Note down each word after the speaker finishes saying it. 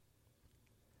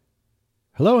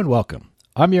Hello and welcome.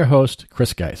 I'm your host,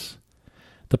 Chris Geis.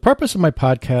 The purpose of my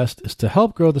podcast is to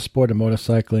help grow the sport of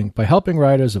motorcycling by helping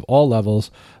riders of all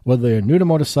levels, whether they are new to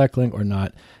motorcycling or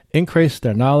not, increase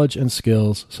their knowledge and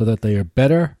skills so that they are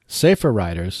better, safer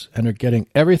riders and are getting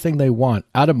everything they want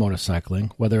out of motorcycling,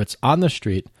 whether it's on the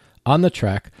street, on the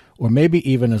track, or maybe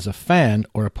even as a fan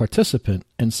or a participant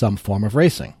in some form of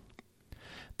racing.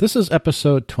 This is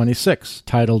episode 26,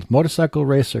 titled Motorcycle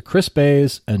Racer Chris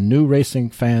Bays and New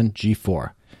Racing Fan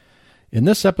G4. In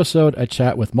this episode, I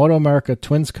chat with Moto America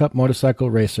Twins Cup motorcycle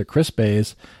racer Chris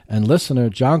Bays and listener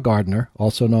John Gardner,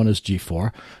 also known as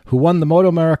G4, who won the Moto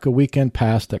America weekend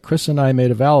pass that Chris and I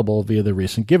made available via the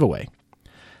recent giveaway.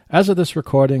 As of this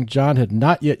recording, John had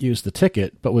not yet used the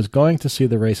ticket, but was going to see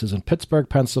the races in Pittsburgh,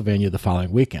 Pennsylvania the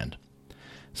following weekend.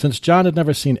 Since John had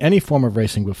never seen any form of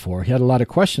racing before, he had a lot of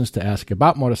questions to ask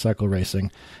about motorcycle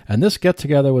racing, and this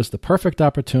get-together was the perfect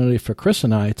opportunity for Chris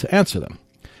and I to answer them.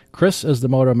 Chris as the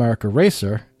Moto America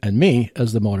racer, and me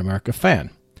as the Moto America fan.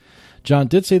 John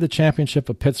did see the championship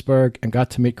of Pittsburgh and got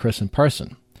to meet Chris in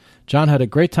person. John had a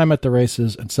great time at the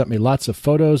races and sent me lots of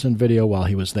photos and video while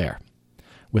he was there.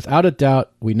 Without a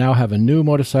doubt, we now have a new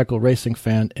motorcycle racing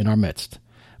fan in our midst,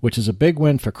 which is a big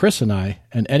win for Chris and I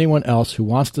and anyone else who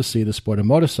wants to see the sport of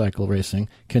motorcycle racing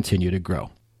continue to grow.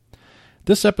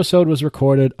 This episode was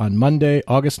recorded on Monday,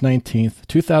 August 19th,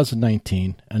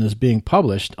 2019, and is being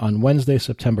published on Wednesday,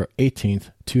 September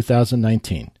 18th,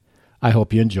 2019. I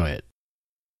hope you enjoy it.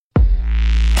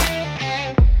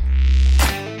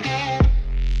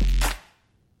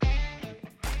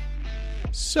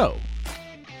 So,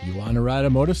 you want to ride a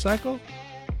motorcycle?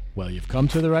 Well, you've come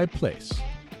to the right place,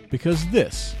 because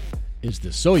this is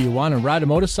the So You Want to Ride a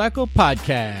Motorcycle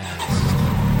podcast.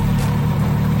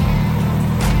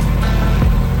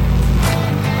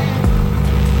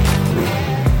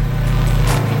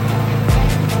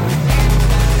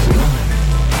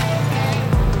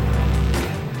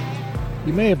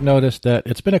 You may have noticed that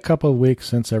it's been a couple of weeks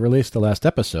since I released the last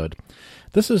episode.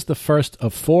 This is the first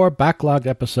of 4 backlogged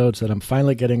episodes that I'm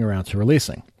finally getting around to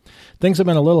releasing. Things have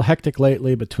been a little hectic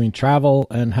lately between travel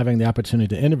and having the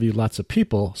opportunity to interview lots of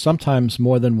people, sometimes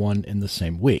more than one in the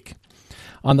same week.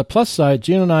 On the plus side,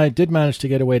 Gene and I did manage to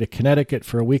get away to Connecticut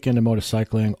for a weekend of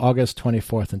motorcycling, August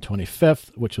 24th and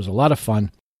 25th, which was a lot of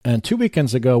fun. And 2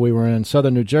 weekends ago, we were in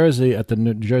southern New Jersey at the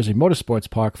New Jersey Motorsports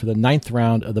Park for the 9th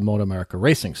round of the Moto America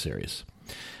Racing Series.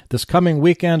 This coming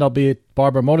weekend, I'll be at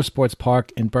Barber Motorsports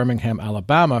Park in Birmingham,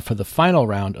 Alabama for the final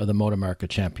round of the Moto America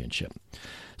Championship.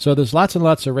 So there's lots and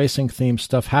lots of racing-themed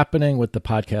stuff happening with the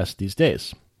podcast these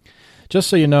days. Just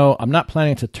so you know, I'm not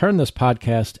planning to turn this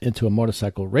podcast into a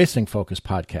motorcycle racing-focused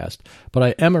podcast, but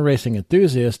I am a racing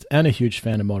enthusiast and a huge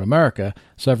fan of Moto America,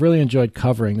 so I've really enjoyed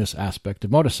covering this aspect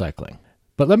of motorcycling.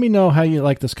 But let me know how you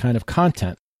like this kind of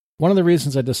content. One of the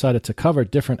reasons I decided to cover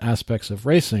different aspects of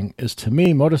racing is, to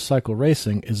me, motorcycle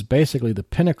racing is basically the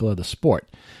pinnacle of the sport.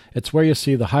 It's where you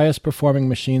see the highest performing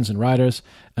machines and riders,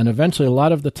 and eventually a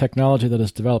lot of the technology that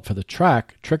is developed for the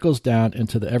track trickles down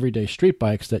into the everyday street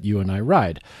bikes that you and I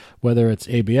ride, whether it's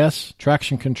ABS,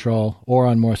 traction control, or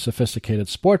on more sophisticated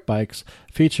sport bikes,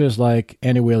 features like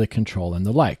anti-wheelie control and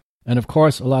the like. And of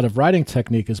course, a lot of riding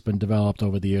technique has been developed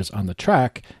over the years on the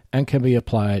track and can be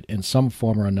applied in some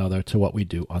form or another to what we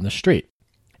do on the street.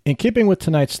 In keeping with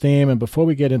tonight's theme, and before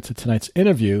we get into tonight's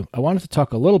interview, I wanted to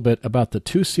talk a little bit about the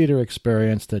 2-seater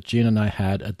experience that Gene and I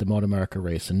had at the Moto America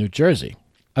race in New Jersey.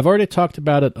 I've already talked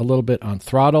about it a little bit on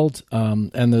Throttled,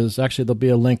 and there'll be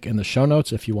a link in the show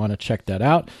notes if you want to check that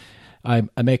out. I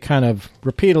may kind of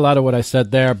repeat a lot of what I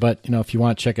said there, but if you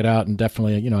want to check it out, and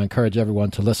definitely I encourage everyone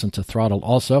to listen to Throttled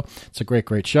also. It's a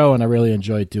great show, and I really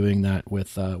enjoyed doing that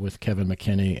with Kevin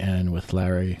McKinney and with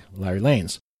Larry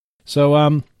Lanes. So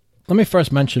let me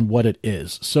first mention what it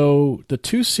is. So the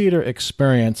 2-seater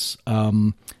experience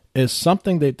is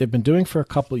something that they've been doing for a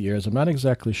couple of years. I'm not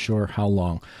exactly sure how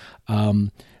long.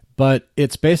 But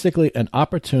it's basically an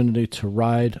opportunity to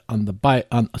ride on the back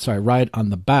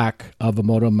of a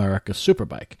Moto America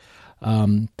Superbike.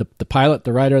 The pilot,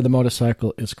 the rider of the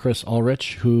motorcycle, is Chris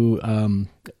Ulrich, who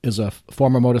is a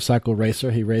former motorcycle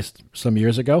racer. He raced some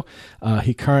years ago.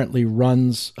 He currently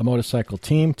runs a motorcycle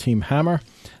team, Team Hammer,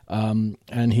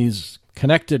 and he's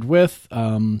connected with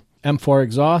M4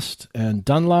 Exhaust and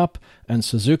Dunlop and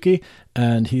Suzuki,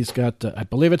 and he's got, I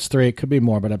believe it's 3, it could be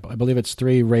more, but I believe it's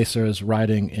 3 racers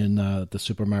riding in the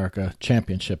Super America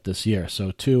Championship this year.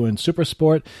 So 2 in Super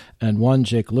Sport and 1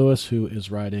 Jake Lewis, who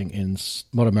is riding in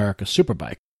Moto America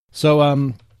Superbike.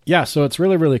 So so it's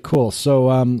really cool.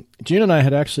 So Gene and I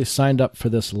had actually signed up for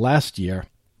this last year,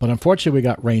 But unfortunately, we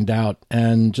got rained out,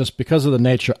 and just because of the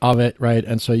nature of it, right?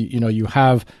 And so, you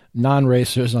have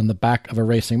non-racers on the back of a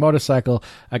racing motorcycle.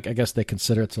 I guess they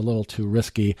consider it's a little too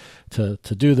risky to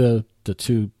do the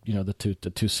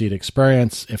two-seat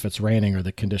experience if it's raining or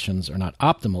the conditions are not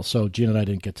optimal. So Gina and I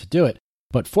didn't get to do it.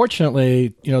 But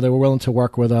fortunately, they were willing to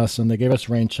work with us, and they gave us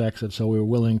rain checks, and so we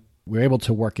were able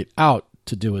to work it out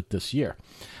to do it this year.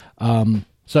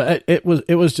 So it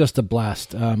was just a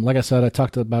blast. Like I said, I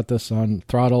talked about this on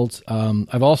Throttled.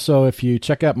 I've also, if you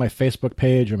check out my Facebook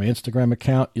page or my Instagram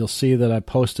account, you'll see that I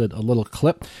posted a little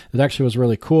clip that actually was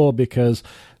really cool because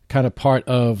kind of part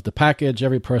of the package,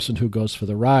 every person who goes for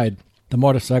the ride, the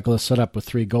motorcycle is set up with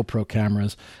 3 GoPro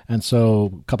cameras. And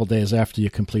so a couple days after you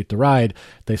complete the ride,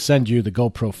 they send you the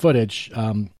GoPro footage.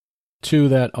 2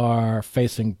 that are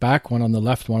facing back, one on the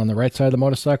left, one on the right side of the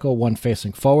motorcycle, one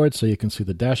facing forward so you can see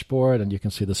the dashboard and you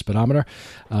can see the speedometer.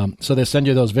 So they send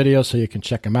you those videos so you can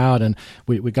check them out. And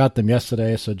we got them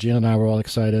yesterday, so Gina and I were all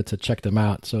excited to check them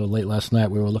out. So late last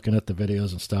night we were looking at the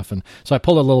videos and stuff. And so I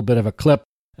pulled a little bit of a clip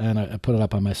and I put it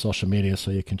up on my social media so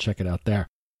you can check it out there.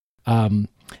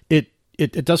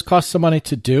 It does cost some money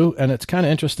to do, and it's kind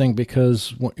of interesting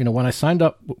because when I signed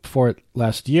up for it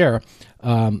last year,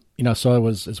 so it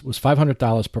was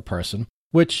 $500 per person,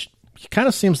 which kind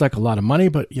of seems like a lot of money,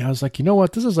 but I was like,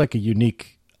 what, this is like a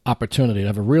unique opportunity to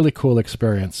have a really cool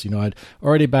experience. I'd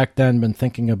already back then been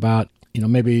thinking about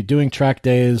maybe doing track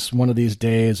days one of these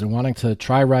days and wanting to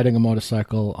try riding a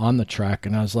motorcycle on the track,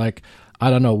 and I was like, I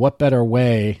don't know what better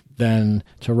way than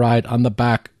to ride on the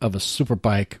back of a super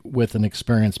bike with an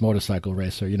experienced motorcycle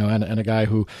racer, and a guy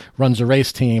who runs a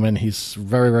race team, and he's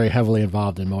very, very heavily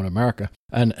involved in Moto America.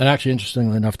 And actually,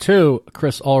 interestingly enough, too,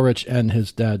 Chris Ulrich and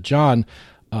his dad, John,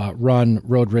 run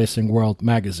Road Racing World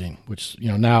magazine, which,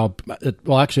 now,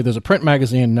 actually, there's a print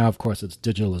magazine. Now, of course, it's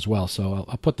digital as well. So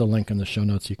I'll put the link in the show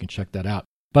notes so you can check that out.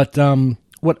 But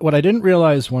what I didn't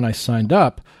realize when I signed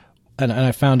up, and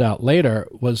I found out later,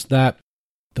 was that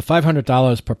the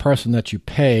 $500 per person that you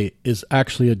pay is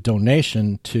actually a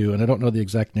donation to, and I don't know the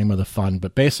exact name of the fund,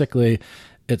 but basically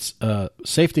it's a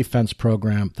safety fence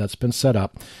program that's been set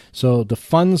up. So the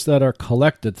funds that are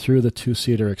collected through the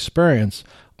two-seater experience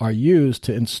are used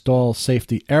to install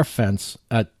safety air fence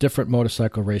at different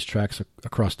motorcycle racetracks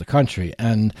across the country.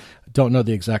 And don't know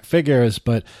the exact figures,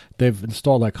 but they've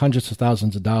installed like hundreds of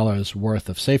thousands of dollars worth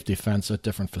of safety fence at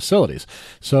different facilities.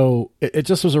 So it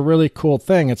just was a really cool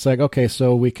thing. It's like, okay,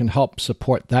 so we can help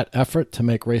support that effort to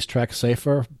make racetracks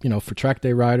safer, for track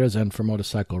day riders and for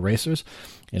motorcycle racers,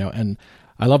 and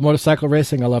I love motorcycle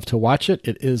racing. I love to watch it.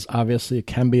 It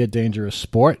can be a dangerous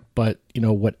sport, but,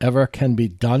 whatever can be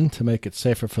done to make it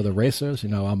safer for the racers,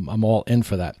 I'm all in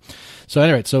for that. So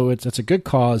anyway, so it's a good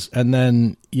cause. And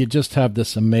then you just have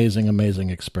this amazing,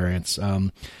 amazing experience.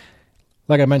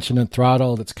 Like I mentioned in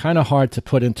Throttled, it's kind of hard to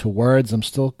put into words. I'm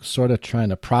still sort of trying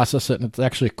to process it. And it's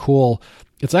actually cool.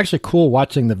 It's actually cool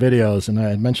watching the videos, and I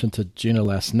had mentioned to Gina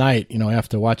last night,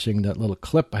 after watching that little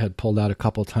clip I had pulled out a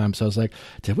couple of times, I was like,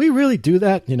 did we really do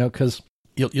that? Because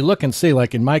you look and see,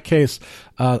 like in my case,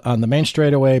 on the main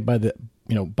straightaway, by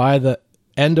the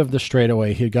end of the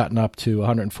straightaway, he had gotten up to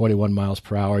 141 miles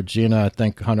per hour. Gina, I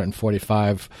think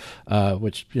 145,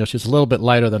 which, she's a little bit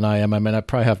lighter than I am. I mean, I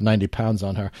probably have 90 pounds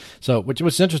on her. So, which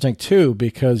was interesting too,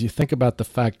 because you think about the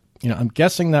fact, I'm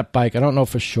guessing that bike, I don't know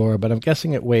for sure, but I'm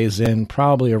guessing it weighs in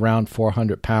probably around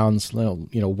 400 pounds,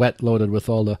 wet loaded with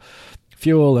all the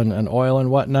fuel and oil and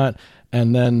whatnot.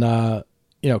 And then,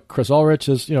 Chris Ulrich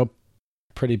is,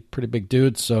 pretty big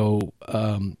dude. So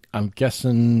I'm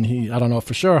guessing I don't know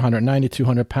for sure, 190,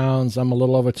 200 pounds. I'm a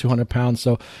little over 200 pounds.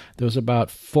 So there was about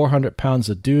 400 pounds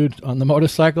of dude on the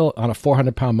motorcycle, on a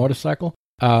 400-pound motorcycle.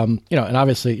 And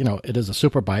obviously, it is a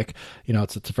super bike.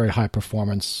 It's a very high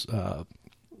performance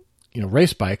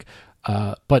race bike,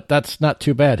 but that's not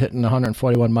too bad, hitting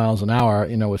 141 miles an hour,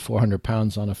 with 400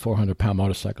 pounds on a 400-pound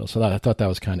motorcycle. So I thought that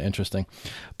was kind of interesting.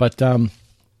 But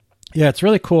it's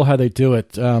really cool how they do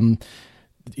it.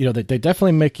 They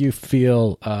definitely make you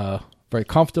feel very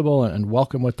comfortable and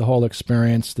welcome with the whole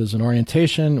experience. There's an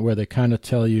orientation where they kind of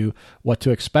tell you what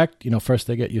to expect. First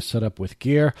they get you set up with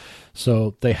gear.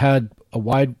 So they had a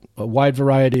wide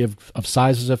variety of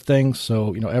sizes of things.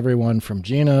 So, everyone from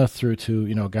Gina through to,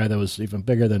 a guy that was even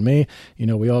bigger than me,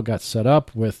 we all got set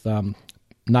up with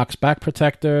Knox back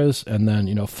protectors and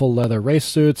then, full leather race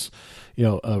suits,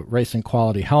 a racing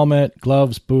quality helmet,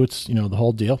 gloves, boots, the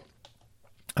whole deal.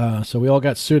 So we all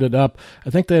got suited up. I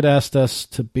think they'd asked us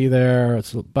to be there.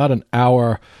 It's about an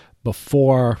hour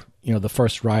before, the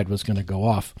first ride was going to go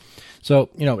off. So,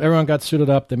 everyone got suited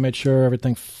up. They made sure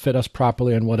everything fit us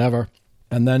properly and whatever.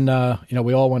 And then,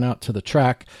 we all went out to the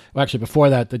track. Well, actually, before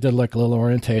that, they did like a little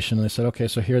orientation. And they said, okay,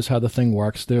 so here's how the thing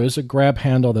works. There is a grab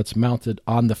handle that's mounted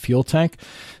on the fuel tank.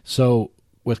 So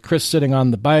with Chris sitting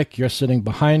on the bike, you're sitting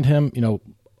behind him,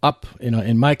 up.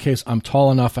 In my case, I'm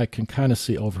tall enough I can kind of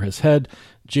see over his head.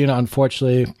 Gina,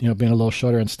 unfortunately, being a little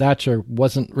shorter in stature,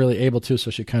 wasn't really able to, so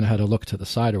she kind of had to look to the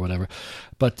side or whatever.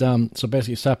 But so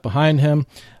basically, you sat behind him.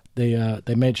 They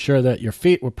made sure that your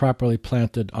feet were properly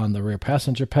planted on the rear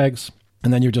passenger pegs.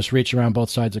 And then you just reach around both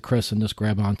sides of Chris and just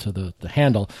grab onto the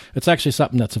handle. It's actually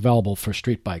something that's available for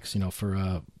street bikes,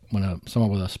 for when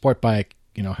someone with a sport bike,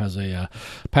 has a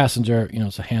passenger,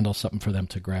 it's a handle, something for them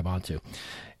to grab onto.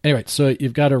 Anyway, so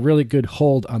you've got a really good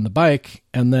hold on the bike.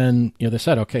 And then, they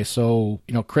said, okay, so,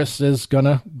 Chris is going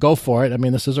to go for it. I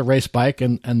mean, this is a race bike.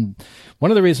 And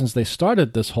one of the reasons they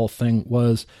started this whole thing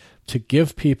was to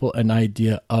give people an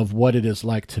idea of what it is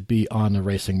like to be on a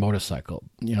racing motorcycle.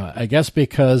 I guess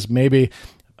because maybe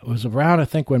it was around, I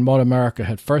think, when Moto America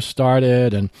had first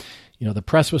started and, the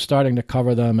press was starting to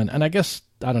cover them. And I guess,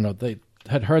 I don't know, they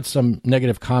had heard some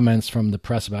negative comments from the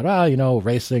press about,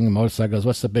 racing and motorcycles,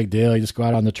 what's the big deal? You just go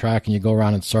out on the track and you go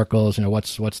around in circles,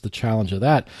 what's the challenge of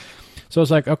that? So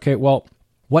it's like, okay, well,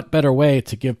 what better way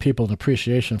to give people an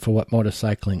appreciation for what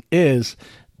motorcycling is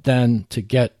than to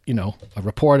get, a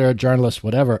reporter, a journalist,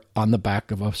 whatever, on the back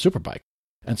of a superbike.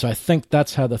 And so I think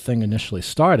that's how the thing initially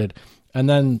started. And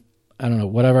then, I don't know,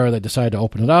 whatever, they decided to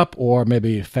open it up, or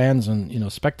maybe fans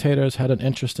and, spectators had an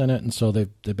interest in it. And so they've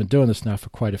been doing this now for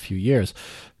quite a few years.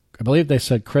 I believe they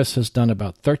said Chris has done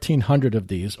about 1,300 of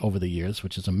these over the years,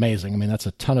 which is amazing. I mean, that's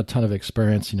a ton of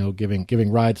experience,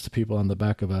 giving rides to people on the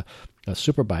back of a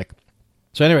superbike.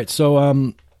 So anyway,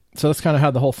 so that's kind of how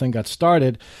the whole thing got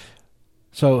started.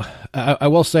 So I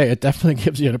will say it definitely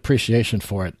gives you an appreciation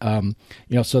for it.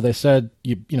 So they said,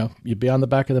 you'd be on the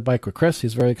back of the bike with Chris.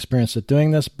 He's very experienced at doing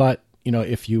this, but,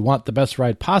 if you want the best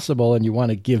ride possible and you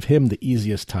want to give him the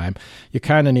easiest time, you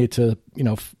kind of need to,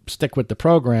 stick with the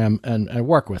program and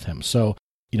work with him. So,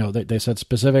 they said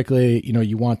specifically,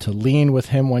 you want to lean with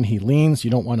him when he leans.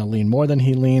 You don't want to lean more than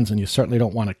he leans, and you certainly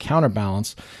don't want to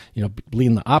counterbalance,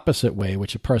 lean the opposite way,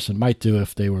 which a person might do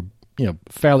if they were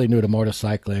fairly new to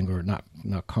motorcycling or not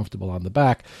comfortable on the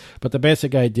back. But the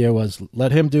basic idea was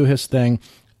let him do his thing,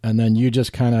 and then you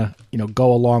just kind of,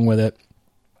 go along with it.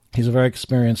 He's a very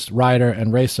experienced rider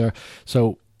and racer.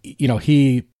 So,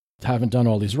 he, having done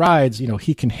all these rides,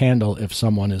 he can handle if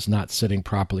someone is not sitting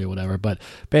properly or whatever. But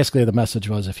basically the message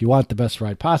was, if you want the best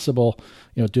ride possible,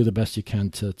 do the best you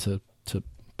can to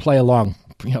play along,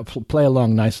 play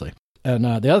along nicely. And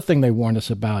the other thing they warned us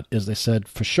about is they said,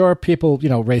 for sure, people,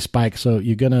 race bikes, so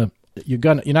you're not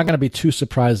going to be too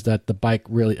surprised that the bike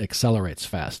really accelerates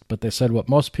fast. But they said what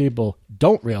most people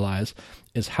don't realize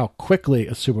is how quickly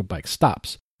a superbike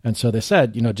stops. And so they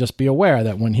said, just be aware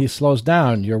that when he slows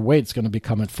down, your weight's going to be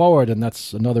coming forward. And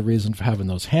that's another reason for having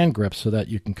those hand grips so that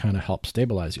you can kind of help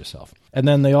stabilize yourself. And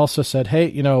then they also said, hey,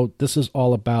 this is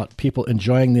all about people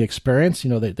enjoying the experience.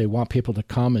 They want people to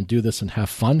come and do this and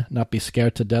have fun, not be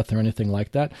scared to death or anything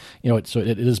like that. So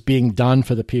it is being done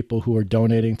for the people who are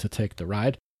donating to take the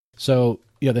ride. So,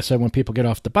 they said when people get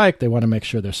off the bike, they want to make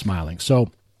sure they're smiling.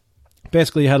 So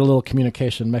basically, you had a little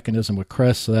communication mechanism with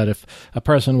Chris so that if a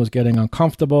person was getting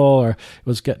uncomfortable or it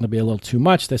was getting to be a little too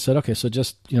much, they said, okay, so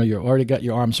just, you already got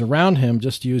your arms around him,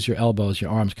 just use your elbows,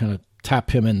 your arms, kind of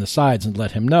tap him in the sides and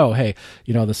let him know, hey,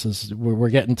 this is, we're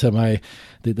getting to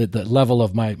the level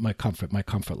of my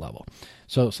comfort level.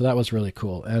 So that was really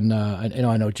cool. And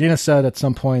I know Gina said at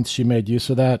some points she made use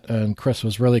of that, and Chris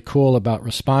was really cool about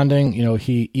responding.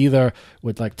 He either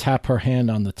would like tap her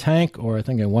hand on the tank, or I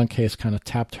think in one case kind of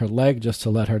tapped her leg just to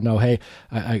let her know, hey,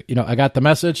 I got the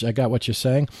message, I got what you're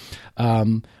saying.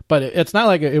 But it's not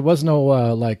like it was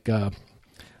no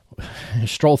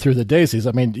stroll through the daisies.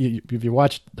 I mean, if you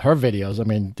watched her videos, I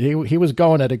mean, he was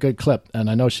going at a good clip, and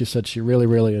I know she said she really,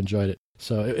 really enjoyed it.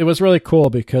 So it was really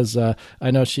cool because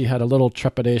I know she had a little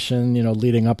trepidation,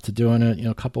 leading up to doing it,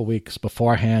 a couple weeks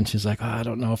beforehand. She's like, I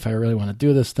don't know if I really want to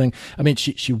do this thing. I mean,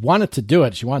 she wanted to do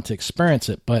it. She wanted to experience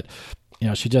it, but,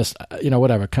 she just,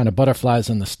 whatever, kind of butterflies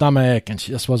in the stomach, and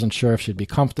she just wasn't sure if she'd be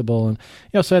comfortable. And,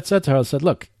 so I said to her, I said,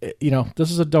 look,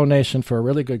 this is a donation for a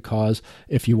really good cause.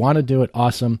 If you want to do it,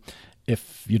 awesome.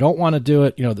 If you don't want to do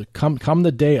it, come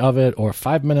the day of it or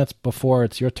 5 minutes before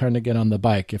it's your turn to get on the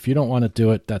bike. If you don't want to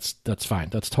do it, that's fine.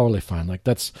 That's totally fine. Like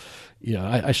that's,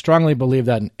 I strongly believe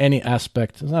that in any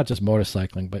aspect. It's not just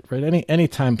motorcycling, but right, any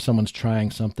time someone's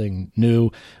trying something new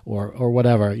or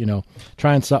whatever,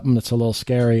 trying something that's a little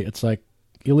scary, it's like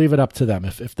you leave it up to them.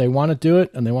 If they want to do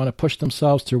it and they want to push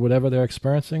themselves through whatever they're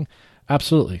experiencing,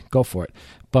 absolutely go for it.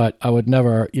 But I would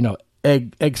never,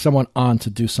 egg someone on to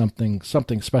do something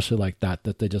especially like that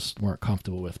they just weren't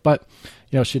comfortable with. But,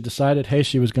 she decided, hey,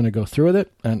 she was going to go through with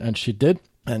it, and she did.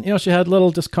 And, she had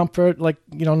little discomfort, like,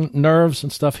 nerves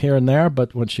and stuff here and there.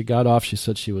 But when she got off, she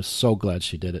said she was so glad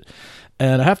she did it.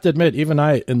 And I have to admit, even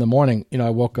in the morning, I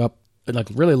woke up like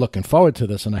really looking forward to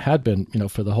this. And I had been,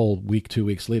 for the whole week, 2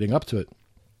 weeks leading up to it.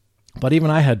 But even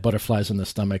I had butterflies in the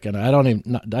stomach, and I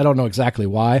don't know exactly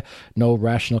why, no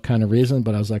rational kind of reason,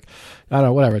 but I was like, I don't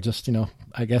know, whatever, just,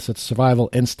 I guess it's survival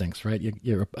instincts, right?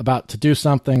 You're about to do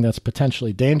something that's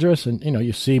potentially dangerous, and,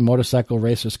 you see motorcycle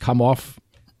racers come off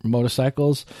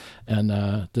motorcycles, and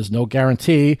there's no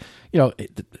guarantee.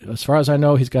 As far as I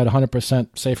know, he's got a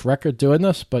 100% safe record doing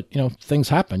this, but, things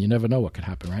happen. You never know what could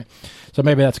happen, right? So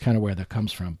maybe that's kind of where that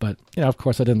comes from. But, of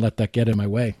course, I didn't let that get in my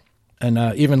way. And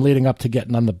even leading up to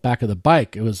getting on the back of the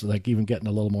bike, it was like even getting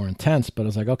a little more intense. But I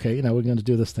was like, okay, we're going to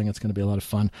do this thing. It's going to be a lot of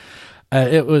fun.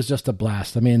 It was just a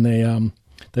blast. I mean,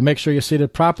 they make sure you're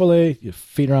seated properly. Your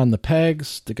feet are on the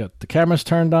pegs. They got the cameras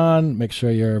turned on. Make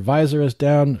sure your visor is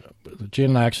down. Gene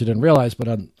and I actually didn't realize,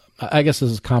 but I guess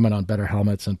this is common on better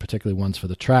helmets, and particularly ones for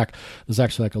the track. There's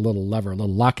actually like a little lever, a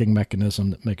little locking mechanism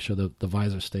that makes sure the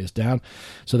visor stays down.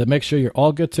 So they make sure you're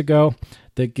all good to go.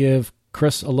 They give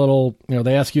Chris a little,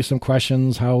 they ask you some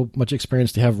questions. How much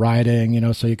experience do you have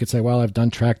riding? So you could say, well, I've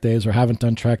done track days or haven't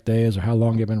done track days, or how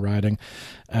long you've been riding.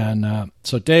 And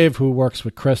so Dave, who works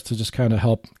with Chris to just kind of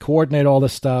help coordinate all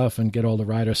this stuff and get all the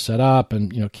riders set up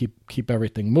and, keep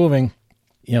everything moving,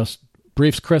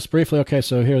 briefs Chris briefly. Okay,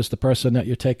 so here's the person that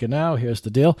you're taking now. Here's the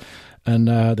deal. And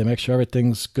they make sure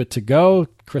everything's good to go.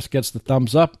 Chris gets the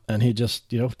thumbs up, and he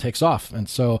just, takes off. And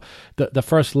so the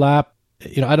first lap,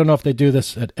 I don't know if they do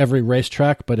this at every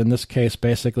racetrack, but in this case,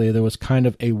 basically, there was kind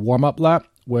of a warm-up lap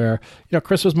where,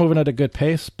 Chris was moving at a good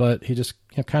pace, but he just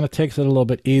kind of takes it a little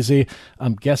bit easy.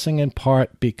 I'm guessing in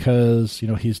part because,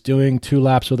 he's doing 2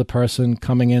 laps with a person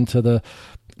coming into the,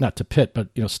 not to pit, but,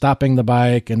 stopping the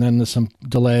bike, and then there's some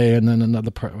delay, and then another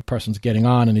person's getting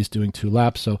on, and he's doing 2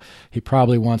 laps. So he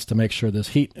probably wants to make sure there's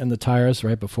heat in the tires,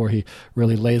 right, before he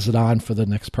really lays it on for the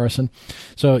next person.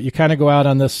 So you kind of go out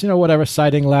on this, whatever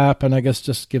sighting lap, and I guess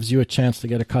just gives you a chance to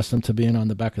get accustomed to being on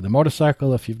the back of the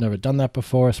motorcycle if you've never done that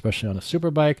before, especially on a super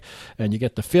bike, and you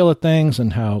get the feel of things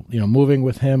and how, moving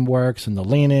with him works, and the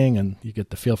leaning, and you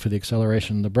get the feel for the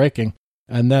acceleration and the braking.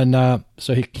 And then,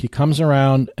 so he comes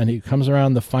around, and he comes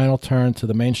around the final turn to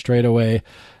the main straightaway.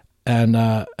 And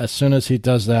as soon as he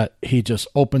does that, he just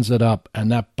opens it up, and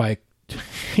that bike,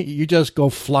 you just go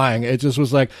flying. It just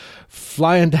was like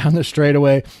flying down the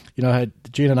straightaway.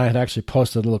 Gene and I had actually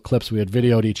posted little clips. We had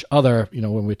videoed each other,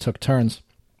 when we took turns.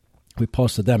 We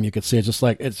posted them. You could see it's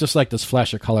just like this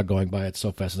flash of color going by. It's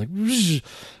so fast. It's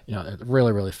like,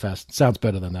 really, really fast. It sounds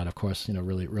better than that, of course.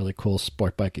 Really, really cool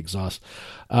sport bike exhaust.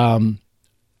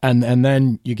 And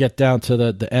then you get down to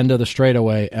the end of the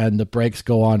straightaway, and the brakes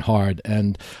go on hard.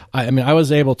 And I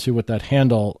was able to, with that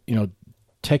handle,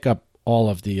 take up all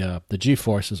of the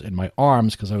G-forces in my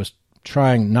arms, because I was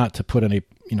trying not to put any,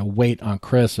 weight on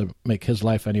Chris or make his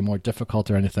life any more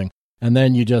difficult or anything. And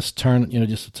then you just turn,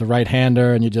 it's a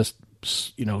right-hander, and you just,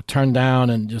 turn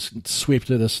down and just sweep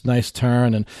to this nice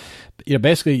turn. And,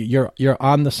 basically you're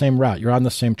on the same route. You're on the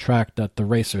same track that the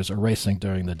racers are racing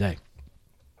during the day.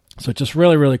 So just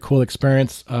really, really cool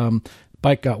experience.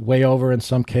 Bike got way over in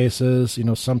some cases.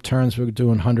 Some turns we were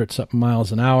doing 100-something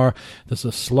miles an hour. The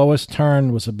slowest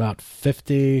turn was about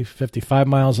 50, 55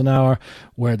 miles an hour,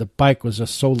 where the bike was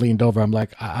just so leaned over. I'm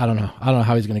like, I don't know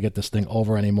how he's going to get this thing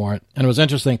over anymore. And it was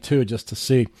interesting, too, just to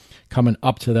see coming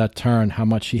up to that turn how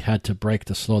much he had to brake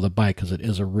to slow the bike, because it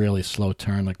is a really slow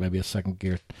turn, like maybe a second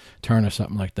gear turn or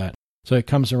something like that. So it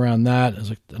comes around that. There's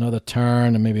like another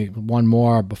turn and maybe one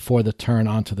more before the turn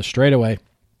onto the straightaway.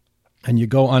 And you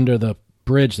go under the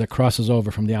bridge that crosses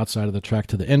over from the outside of the track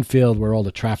to the infield, where all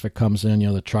the traffic comes in,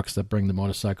 the trucks that bring the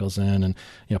motorcycles in, and,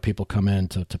 people come in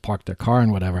to park their car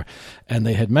and whatever. And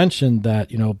they had mentioned that,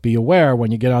 be aware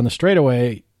when you get on the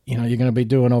straightaway, you're going to be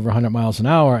doing over 100 miles an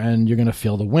hour, and you're going to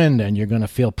feel the wind, and you're going to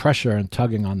feel pressure and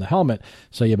tugging on the helmet.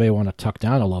 So you may want to tuck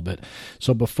down a little bit.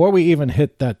 So before we even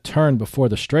hit that turn before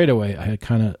the straightaway,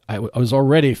 he was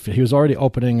already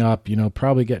opening up,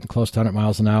 probably getting close to 100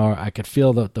 miles an hour. I could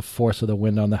feel the force of the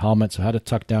wind on the helmet, so I had to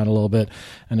tuck down a little bit.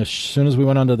 And as soon as we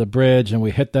went under the bridge and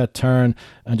we hit that turn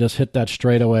and just hit that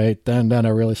straightaway, then I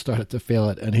really started to feel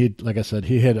it. And he, like I said,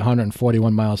 he hit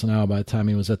 141 miles an hour by the time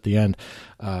he was at the end.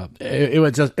 It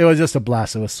was just a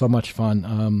blast. It was so much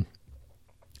fun.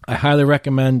 I highly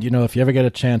recommend, if you ever get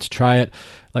a chance, try it.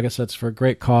 Like I said, it's for a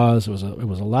great cause. It was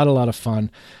a lot of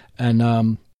fun.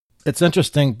 And it's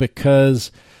interesting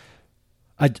because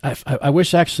I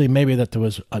wish actually maybe that there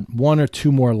was one or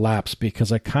two more laps,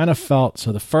 because I kind of felt,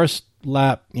 so the first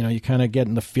lap, you kind of get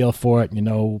in the feel for it,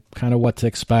 kind of what to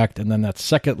expect. And then that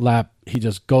second lap, he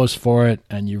just goes for it,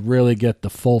 and you really get the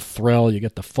full thrill. You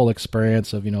get the full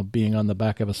experience of, being on the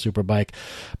back of a super bike.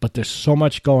 But there's so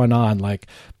much going on. Like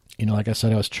I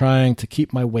said, I was trying to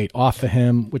keep my weight off of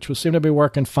him, which would seem to be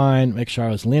working fine, make sure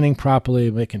I was leaning properly,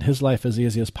 making his life as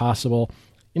easy as possible.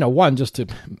 One, just to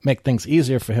make things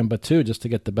easier for him, but two, just to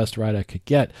get the best ride I could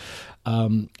get.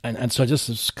 And so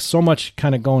just so much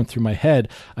kind of going through my head.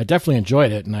 I definitely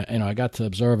enjoyed it. And I got to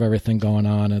observe everything going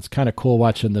on. And it's kind of cool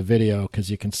watching the video,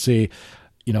 because you can see,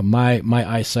 my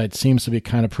eyesight seems to be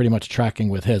kind of pretty much tracking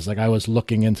with his. Like I was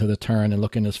looking into the turn and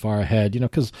looking as far ahead,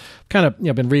 because kind of,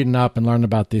 been reading up and learning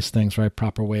about these things, right?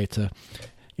 Proper way to,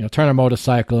 turn a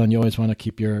motorcycle, and you always want to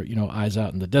keep your, eyes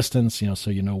out in the distance, so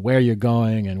you know where you're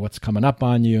going and what's coming up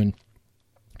on you. And,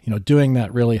 doing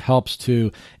that really helps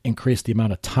to increase the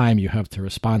amount of time you have to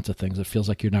respond to things. It feels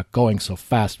like you're not going so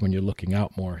fast when you're looking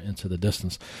out more into the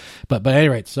distance. But at any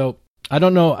rate, so I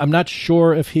don't know. I'm not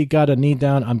sure if he got a knee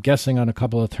down. I'm guessing on a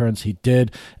couple of turns he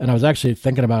did. And I was actually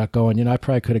thinking about it going, I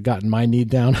probably could have gotten my knee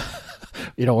down.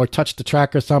 Or touch the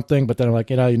track or something. But then I'm like,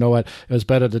 you know what? It was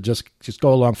better to just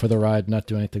go along for the ride, not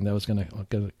do anything that was going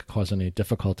to cause any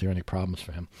difficulty or any problems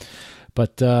for him.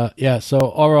 But so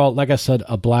overall, like I said,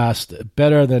 a blast.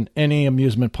 Better than any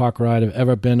amusement park ride I've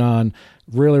ever been on.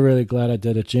 Really, really glad I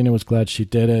did it. Gina was glad she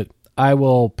did it. I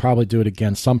will probably do it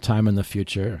again sometime in the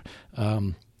future.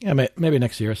 Maybe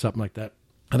next year or something like that.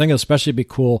 I think it'll especially be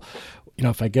cool,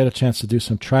 if I get a chance to do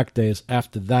some track days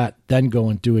after that, then go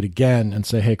and do it again and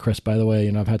say, hey, Chris, by the way,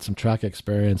 I've had some track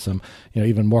experience. I'm,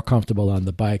 even more comfortable on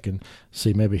the bike, and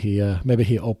see maybe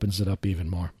he opens it up even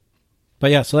more. But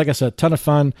yeah, so like I said, ton of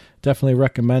fun. Definitely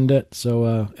recommend it.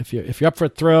 So if you're up for a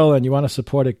thrill and you want to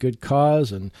support a good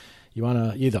cause, and you want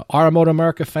to either are a Moto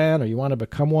America fan, or you want to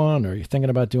become one, or you're thinking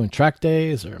about doing track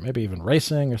days, or maybe even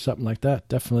racing or something like that,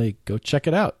 definitely go check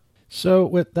it out. So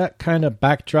with that kind of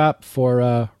backdrop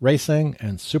for racing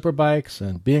and superbikes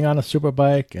and being on a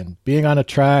superbike and being on a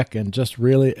track and just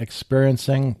really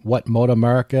experiencing what Moto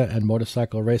America and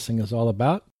motorcycle racing is all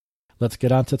about, let's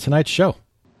get on to tonight's show.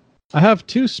 I have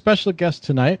two special guests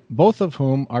tonight, both of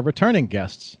whom are returning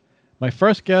guests. My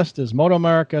first guest is Moto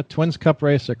America Twins Cup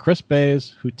racer Chris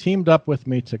Bays, who teamed up with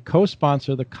me to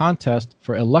co-sponsor the contest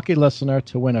for a lucky listener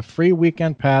to win a free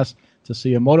weekend pass to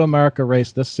see a Moto America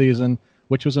race this season,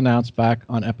 which was announced back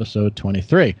on episode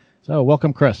 23. So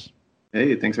welcome, Chris.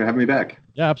 Hey, thanks for having me back.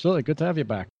 Yeah, absolutely. Good to have you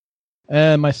back.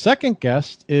 And my second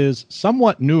guest is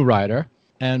somewhat new rider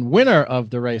and winner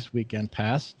of the race weekend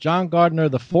pass, John Gardner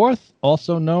IV,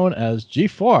 also known as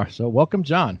G4. So welcome,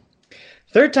 John.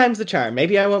 Third time's the charm.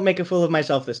 Maybe I won't make a fool of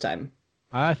myself this time.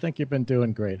 I think you've been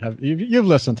doing great. You've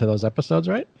listened to those episodes,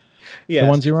 right? Yeah. The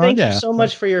ones you were on? Thank you so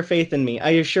much for your faith in me.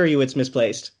 I assure you it's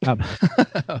misplaced.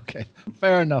 Okay.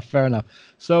 Fair enough.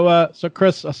 So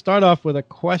Chris, I'll start off with a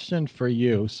question for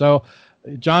you. So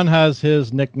John has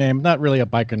his nickname, not really a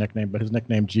biker nickname, but his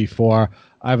nickname G4.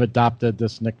 I've adopted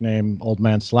this nickname, Old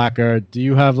Man Slacker. Do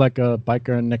you have like a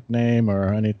biker nickname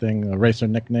or anything, a racer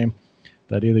nickname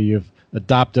that either you've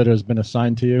adopted or has been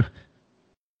assigned to you?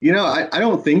 I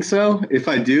don't think so. If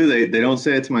I do, they don't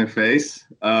say it to my face.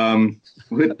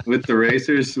 With the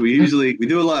racers, we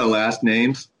do a lot of last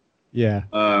names. Yeah.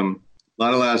 A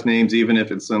lot of last names, even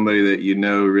if it's somebody that you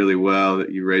know really well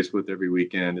that you race with every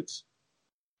weekend. It's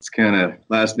kind of,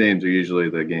 last names are usually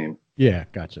the game. Yeah,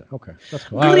 gotcha. Okay, that's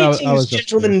cool. Greetings,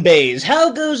 gentlemen Bays.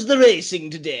 How goes the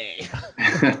racing today?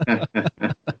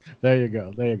 There you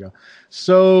go.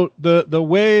 So the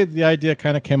way the idea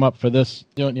kind of came up for this,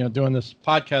 doing this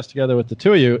podcast together with the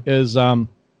two of you is, John,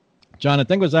 I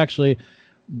think it was actually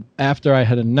after I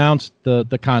had announced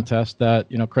the contest that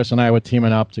Chris and I were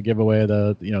teaming up to give away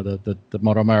the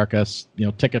Moto America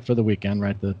ticket for the weekend,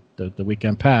 right? The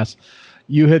weekend pass.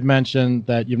 You had mentioned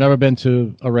that you've never been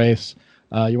to a race.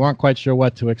 You weren't quite sure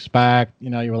what to expect.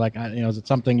 You were like, is it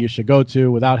something you should go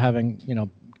to without having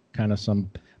kind of some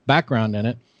background in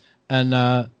it?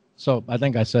 And so I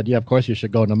think I said, yeah, of course you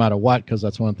should go no matter what, because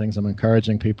that's one of the things I'm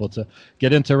encouraging people to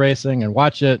get into racing and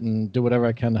watch it and do whatever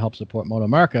I can to help support Moto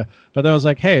America. But then I was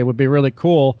like, hey, it would be really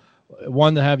cool,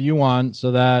 one, to have you on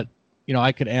so that,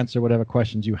 I could answer whatever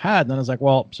questions you had. And then I was like,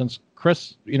 well, since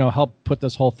Chris, helped put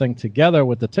this whole thing together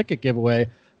with the ticket giveaway,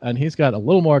 and he's got a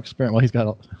little more experience. Well, he's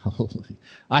got.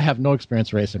 I have no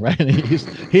experience racing, right? And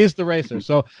he's the racer,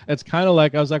 so it's kind of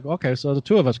like I was like, okay, so the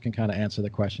two of us can kind of answer the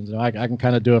questions. I can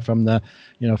kind of do it from the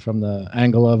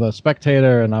angle of a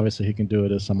spectator, and obviously he can do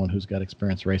it as someone who's got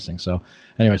experience racing. So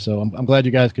anyway, so I'm glad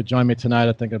you guys could join me tonight.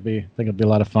 I think it'd be a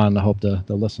lot of fun. I hope the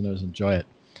listeners enjoy it.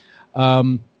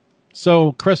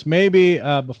 So, Chris, maybe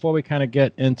before we kind of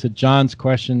get into John's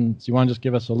questions, you want to just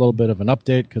give us a little bit of an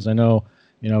update? Because I know,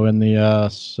 in the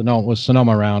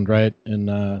Sonoma round, right?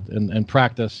 In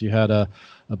practice, you had a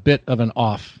bit of an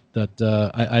off that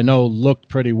I know looked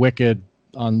pretty wicked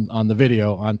on the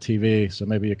video on TV. So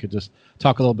maybe you could just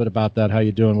talk a little bit about that, how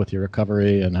you're doing with your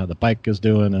recovery and how the bike is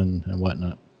doing and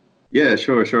whatnot. Yeah,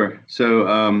 sure.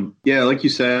 So, like you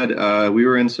said, we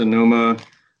were in Sonoma a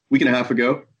week and a half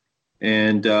ago.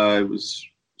 And it was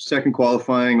second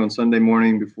qualifying on Sunday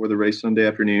morning before the race Sunday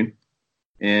afternoon.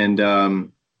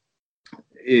 And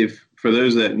if for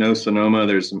those that know Sonoma,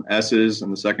 there's some S's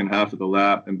in the second half of the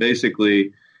lap, and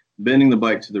basically bending the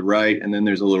bike to the right, and then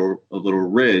there's a little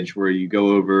ridge where you go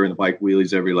over and the bike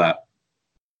wheelies every lap.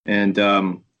 And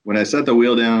when I set the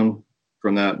wheel down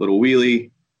from that little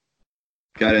wheelie,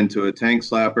 got into a tank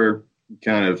slapper,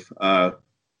 kind of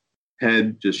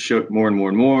head just shook more and more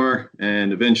and more,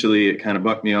 and eventually it kind of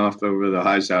bucked me off over the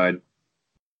high side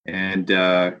and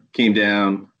came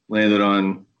down, landed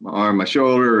on my arm, my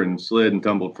shoulder, and slid and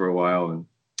tumbled for a while,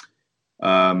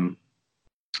 and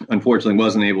unfortunately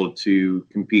wasn't able to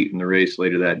compete in the race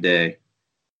later that day.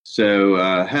 So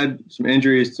had some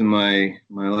injuries to my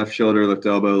left shoulder, left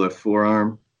elbow, left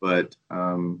forearm, but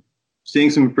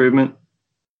seeing some improvement.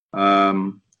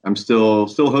 I'm still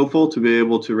hopeful to be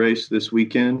able to race this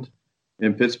weekend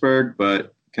in Pittsburgh,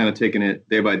 but kind of taking it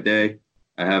day by day.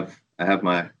 I have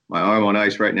my arm on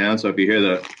ice right now, so if you hear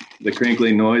the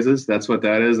crinkling noises, that's what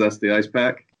that is. That's the ice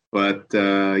pack. But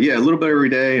a little bit every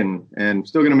day, and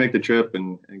still going to make the trip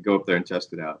and go up there and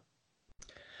test it out.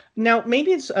 Now,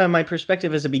 maybe it's my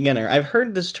perspective as a beginner. I've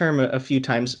heard this term a few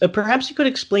times. Perhaps you could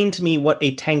explain to me what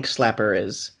a tank slapper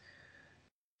is.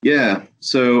 Yeah,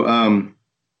 so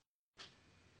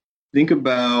think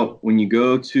about when you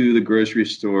go to the grocery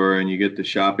store and you get the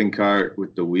shopping cart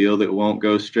with the wheel that won't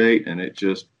go straight and it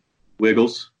just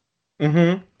wiggles.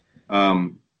 Mm-hmm.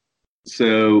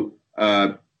 So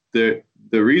the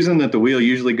reason that the wheel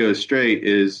usually goes straight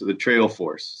is the trail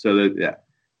force. So that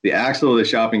the axle of the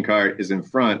shopping cart is in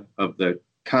front of the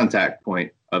contact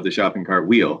point of the shopping cart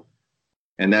wheel,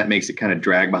 and that makes it kind of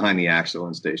drag behind the axle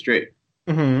and stay straight.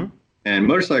 Mm-hmm. And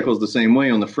motorcycles the same way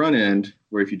on the front end,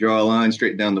 where if you draw a line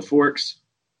straight down the forks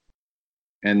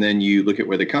and then you look at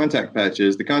where the contact patch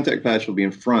is, the contact patch will be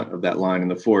in front of that line in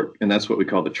the fork. And that's what we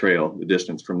call the trail, the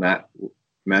distance from that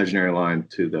imaginary line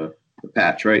to the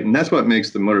patch, right? And that's what makes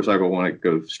the motorcycle want to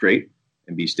go straight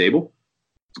and be stable,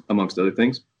 amongst other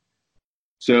things.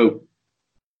 So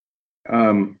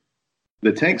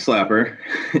the tank slapper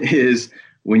is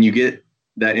when you get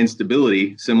that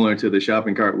instability similar to the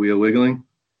shopping cart wheel wiggling.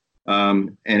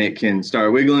 And it can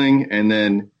start wiggling, and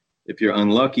then if you're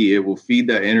unlucky, it will feed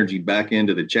that energy back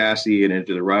into the chassis and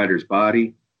into the rider's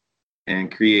body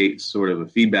and create sort of a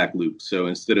feedback loop. So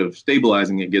instead of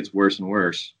stabilizing, it gets worse and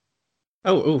worse.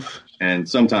 Oh, oof. And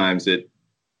sometimes it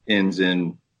ends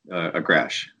in a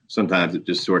crash. Sometimes it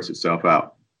just sorts itself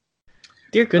out.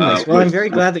 Dear goodness. Well, I'm very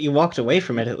glad that you walked away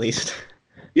from it at least.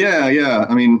 Yeah.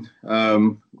 I mean,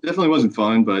 definitely wasn't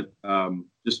fun, but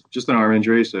just an arm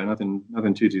injury, so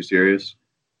nothing too serious.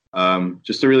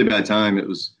 Just a really bad time. It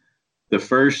was the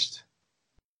first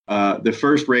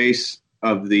race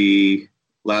of the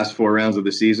last 4 rounds of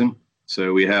the season.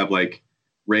 So we have like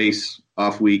race,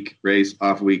 off week, race,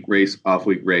 off week, race, off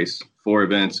week, race, 4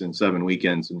 events in 7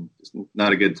 weekends, and it's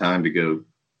not a good time to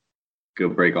go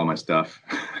break all my stuff.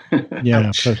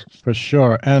 Yeah, for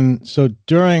sure. And so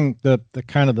during the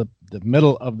kind of the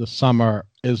middle of the summer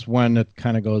is when it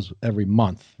kind of goes every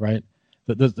month, right?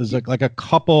 There's like a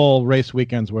couple race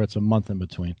weekends where it's a month in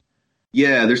between.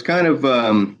 Yeah, there's kind of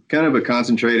a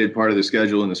concentrated part of the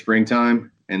schedule in the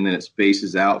springtime, and then it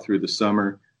spaces out through the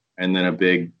summer, and then a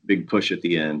big push at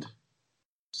the end.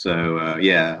 So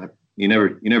you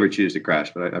never choose to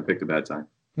crash, but I picked a bad time.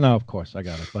 No, of course I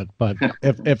got it, but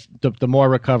if the more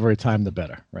recovery time, the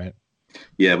better, right?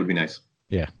 Yeah, it would be nice.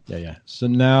 Yeah. So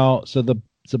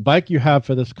the bike you have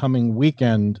for this coming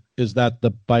weekend, is that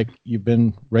the bike you've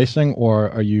been racing, or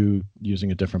are you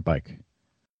using a different bike?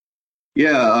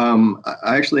 Yeah,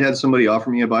 I actually had somebody offer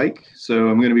me a bike, so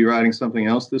I'm going to be riding something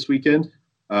else this weekend.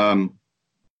 The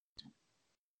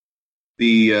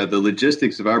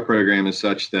logistics of our program is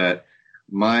such that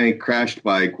my crashed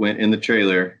bike went in the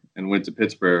trailer and went to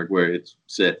Pittsburgh, where it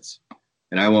sits.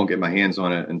 and I won't get my hands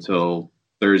on it until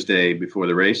Thursday before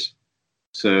the race.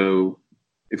 So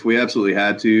if we absolutely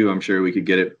had to, I'm sure we could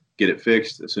get it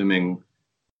fixed, assuming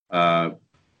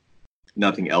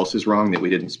nothing else is wrong that we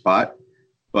didn't spot.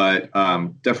 But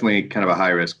definitely kind of a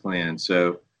high risk plan.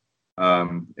 So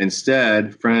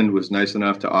instead, Friend was nice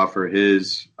enough to offer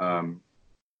his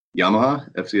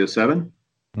Yamaha FZ07,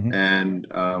 and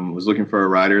was looking for a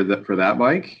rider for that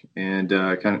bike, and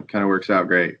kind of works out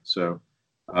great. So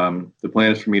the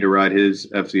plan is for me to ride his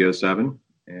FZ07,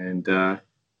 and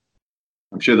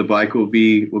I'm sure the bike will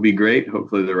be great.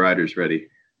 Hopefully the rider's ready.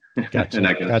 Gotcha. And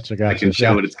I can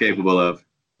show what it's capable of.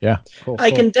 Yeah, cool.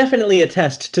 I can definitely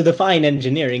attest to the fine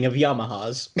engineering of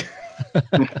Yamahas.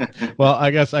 Well, I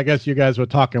guess you guys were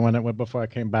talking before I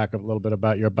came back a little bit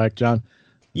about your bike, John.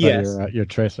 Yes. Your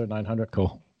Tracer 900.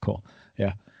 Cool.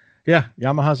 Yeah.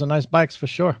 Yamaha's are nice bikes for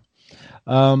sure.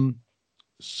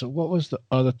 So what was the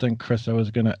other thing, Chris, I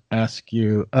was going to ask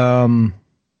you? Well,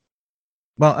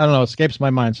 I don't know. It escapes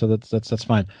my mind, so that's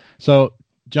fine. So,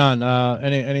 John,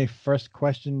 any first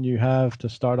question you have to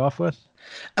start off with?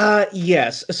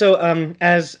 Yes. So,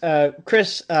 as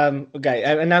Chris, okay,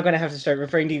 I'm now going to have to start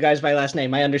referring to you guys by last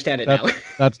name. I understand it now.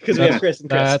 That's because we have Chris and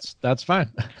Chris. That's fine.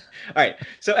 All right.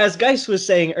 So as Geis was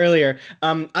saying earlier,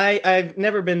 I've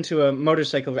never been to a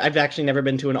motorcycle. I've actually never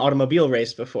been to an automobile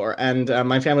race before, and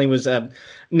my family was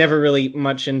never really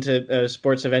much into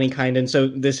sports of any kind, and so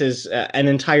this is an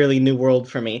entirely new world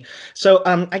for me. So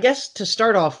I guess to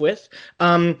start off with,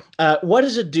 what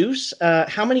is a deuce?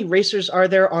 How many racers are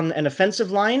there on an offensive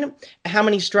line? How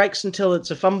many strikes until it's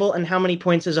a fumble? And how many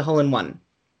points is a hole-in-one?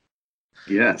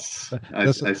 Yes,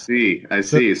 I see.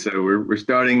 So we're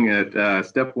starting at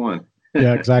step one.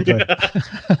 Yeah, exactly.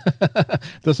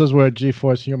 This is where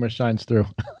G-Force humor shines through.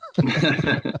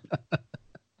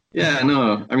 Yeah,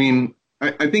 no, I mean,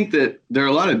 I think that there are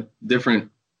a lot of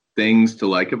different things to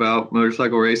like about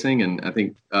motorcycle racing, and I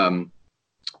think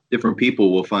different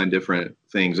people will find different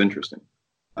things interesting.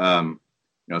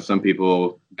 Some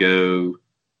people go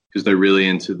because they're really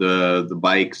into the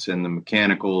bikes and the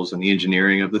mechanicals and the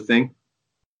engineering of the thing.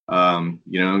 You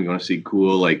want to see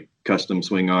cool, like, custom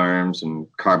swing arms and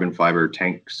carbon fiber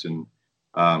tanks and,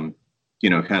 kind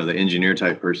of the engineer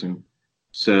type person.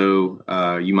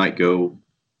 So you might go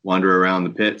wander around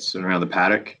the pits and around the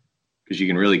paddock because you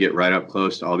can really get right up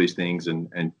close to all these things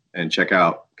and check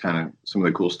out kind of some of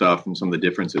the cool stuff and some of the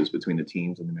differences between the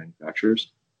teams and the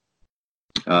manufacturers.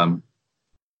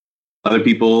 Other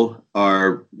people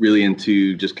are really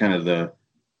into just kind of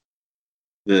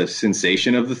the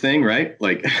sensation of the thing, right?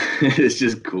 Like, it's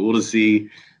just cool to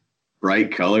see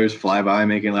bright colors fly by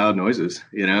making loud noises,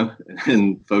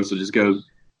 and folks will just go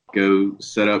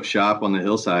set up shop on the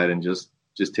hillside and just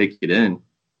take it in.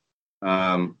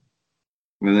 And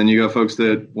then you got folks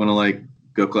that want to, like,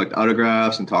 go collect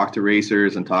autographs and talk to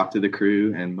racers and talk to the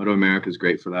crew, and Moto America is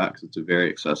great for that because it's a very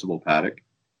accessible paddock.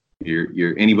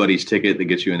 You're anybody's ticket that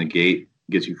gets you in the gate,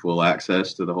 gets you full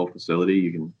access to the whole facility.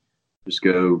 You can just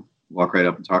go walk right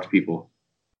up and talk to people.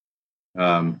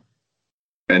 And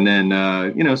then,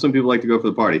 some people like to go for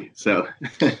the party. So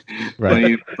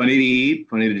right. plenty to eat,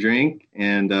 plenty to drink.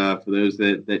 And for those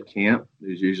that camp,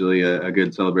 there's usually a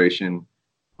good celebration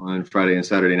on Friday and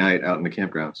Saturday night out in the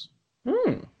campgrounds.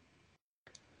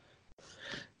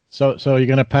 So you're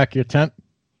going to pack your tent,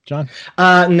 John?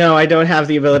 No, I don't have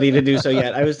the ability to do so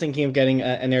yet. I was thinking of getting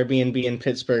an Airbnb in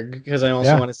Pittsburgh because I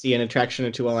also want to see an attraction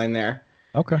or two while I'm there.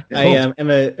 Okay. Cool. I am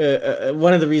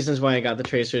one of the reasons why I got the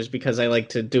Tracer is because I like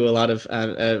to do a lot of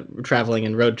traveling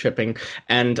and road tripping,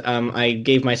 and I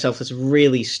gave myself this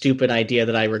really stupid idea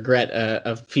that I regret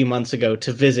a few months ago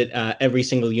to visit every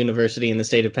single university in the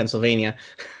state of Pennsylvania.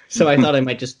 So I thought I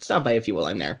might just stop by a few while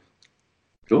I'm there.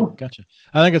 Cool. Gotcha.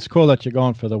 I think it's cool that you're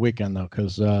going for the weekend, though,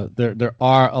 because there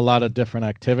are a lot of different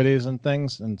activities and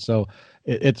things, and so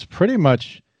it pretty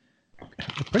much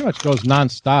goes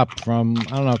nonstop from,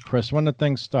 I don't know, Chris, when did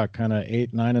things start? Kind of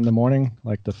 8, 9 in the morning,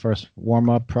 like the first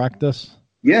warm-up practice?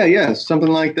 Yeah,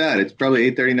 something like that. It's probably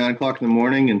 8:30, 9 o'clock in the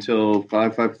morning until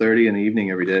 5:30 in the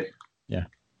evening every day. Yeah.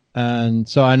 And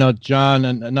so I know, John,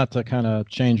 and not to kind of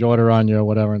change order on you or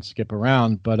whatever and skip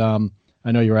around, but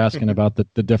I know you were asking about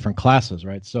the different classes,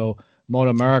 right? So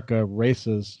Moto America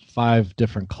races 5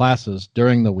 different classes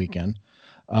during the weekend.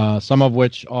 Some of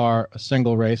which are a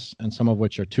single race and some of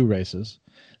which are 2 races.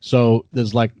 So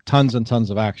there's like tons and tons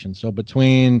of action. So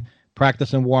between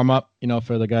practice and warm up,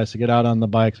 for the guys to get out on the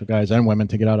bikes, or guys and women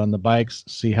to get out on the bikes,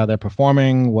 see how they're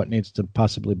performing, what needs to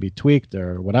possibly be tweaked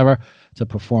or whatever to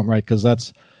perform right. Because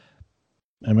and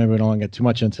maybe we don't want to get too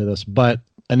much into this, but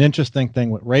an interesting thing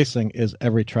with racing is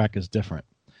every track is different.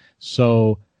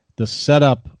 So the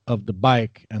setup of the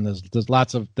bike, and there's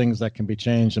lots of things that can be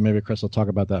changed, and maybe Chris will talk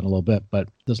about that in a little bit, but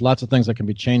there's lots of things that can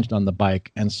be changed on the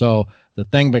bike. And so the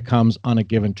thing becomes, on a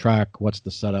given track, what's the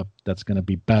setup that's going to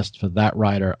be best for that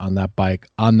rider on that bike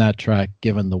on that track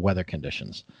given the weather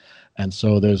conditions. And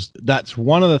so that's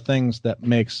one of the things that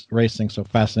makes racing so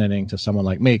fascinating to someone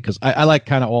like me, because I like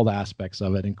kind of all the aspects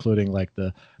of it, including like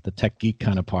the tech geek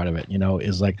kind of part of it,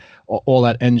 is like all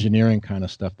that engineering kind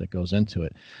of stuff that goes into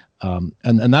it.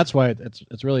 And that's why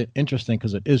it's really interesting,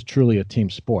 because it is truly a team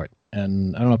sport.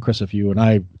 And I don't know, Chris, if you and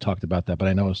I talked about that, but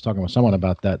I know I was talking with someone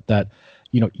about that,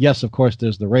 yes, of course,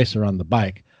 there's the racer on the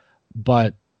bike,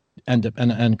 but,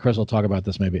 and Chris will talk about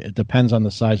this maybe, it depends on the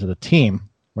size of the team,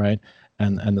 right?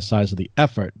 And the size of the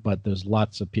effort, but there's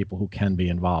lots of people who can be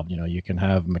involved. You can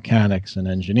have mechanics and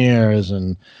engineers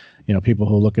and, people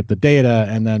who look at the data,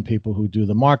 and then people who do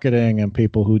the marketing, and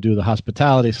people who do the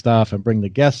hospitality stuff and bring the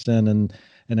guests in. And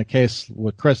in a case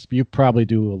with Chris, you probably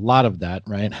do a lot of that,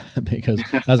 right? Because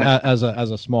as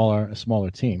a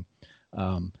smaller team.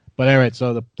 But anyway,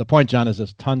 so the point, John, is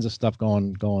there's tons of stuff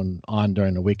going on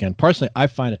during the weekend. Personally, I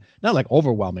find it not like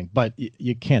overwhelming, but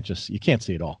you can't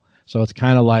see it all. So it's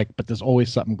kind of like, but there's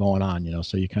always something going on,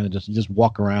 so you kind of just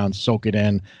walk around, soak it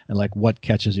in, and like what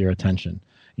catches your attention.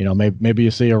 Maybe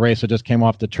you see a racer just came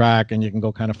off the track, and you can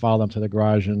go kind of follow them to the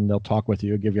garage, and they'll talk with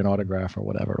you, give you an autograph or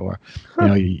whatever. Or,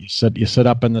 you sit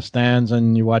up in the stands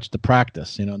and you watch the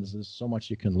practice. There's so much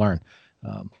you can learn.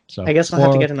 So I guess I'll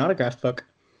have to get an autograph book.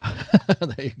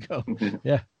 There you go.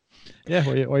 Yeah.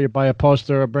 Or you buy a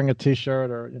poster or bring a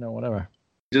T-shirt or, whatever.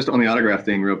 Just on the autograph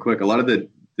thing real quick, a lot of the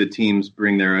teams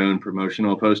bring their own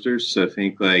promotional posters. So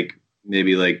think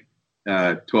maybe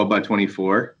 12 by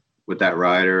 24 with that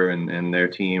rider and their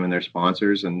team and their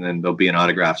sponsors. And then there'll be an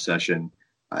autograph session.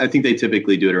 I think they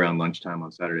typically do it around lunchtime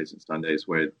on Saturdays and Sundays,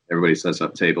 where everybody sets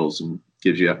up tables and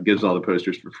gives all the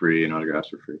posters for free and autographs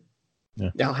for free.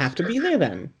 Yeah. I'll have to be there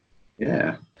then.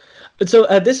 Yeah.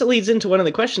 So this leads into one of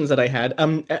the questions that I had.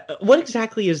 What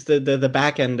exactly is the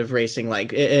back end of racing like,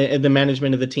 the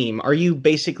management of the team? Are you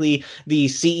basically the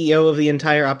CEO of the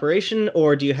entire operation,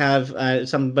 or do you have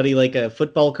somebody like a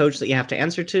football coach that you have to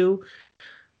answer to?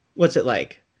 What's it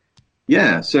like?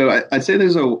 Yeah, so I'd say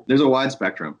there's a wide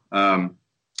spectrum.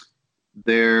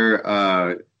 There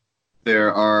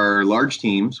are large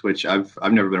teams, which I've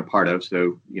never been a part of,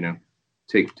 so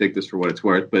take this for what it's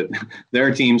worth. But there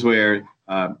are teams where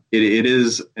it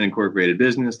is an incorporated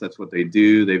business. That's what they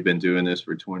do. They've been doing this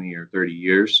for 20 or 30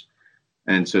 years.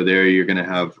 And so there you're going to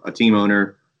have a team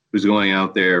owner who's going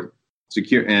out there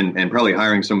secure and probably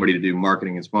hiring somebody to do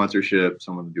marketing and sponsorship,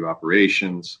 someone to do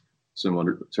operations,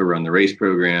 someone to run the race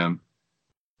program.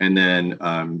 And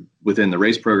then within the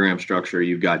race program structure,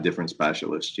 you've got different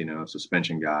specialists,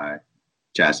 suspension guy,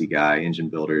 chassis guy, engine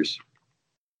builders.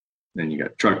 Then you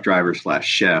got truck driver /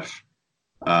 chef,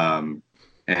 and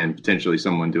potentially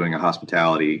someone doing a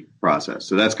hospitality process.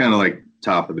 So that's kind of like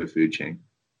top of the food chain.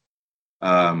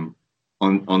 On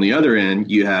the other end,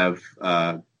 you have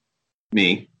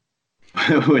me,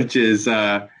 which is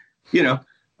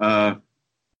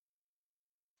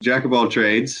jack of all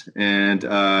trades, and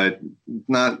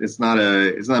it's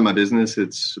not my business.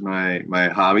 It's my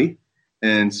hobby,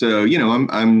 and so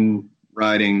I'm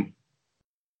riding,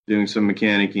 doing some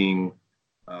mechanicking,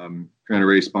 trying to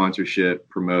raise sponsorship,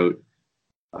 promote,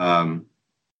 and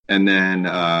then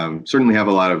certainly have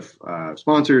a lot of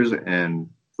sponsors and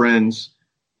friends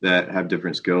that have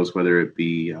different skills, whether it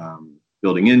be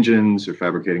building engines or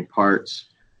fabricating parts.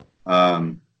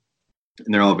 And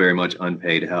they're all very much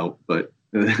unpaid help, but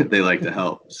they like to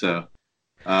help. So,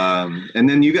 and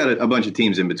then you got a bunch of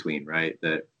teams in between, right?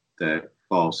 That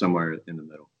fall somewhere in the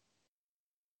middle.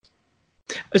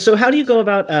 So how do you go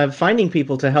about finding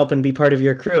people to help and be part of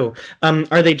your crew?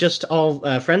 Are they just all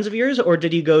friends of yours, or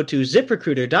did you go to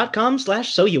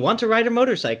ZipRecruiter.com/so you want to ride a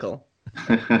motorcycle?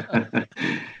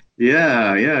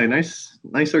 Yeah. Nice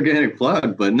organic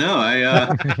plug. But no,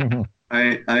 I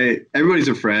everybody's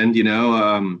a friend,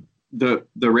 The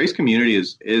race community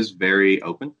is very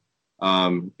open.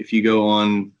 If you go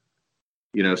on,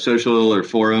 social or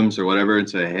forums or whatever and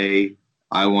say, hey,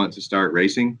 I want to start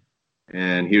racing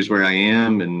and here's where I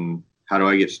am and how do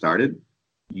I get started?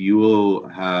 You will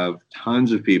have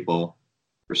tons of people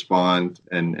respond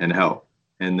and help.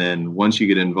 And then once you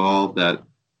get involved, that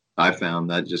I found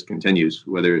that just continues,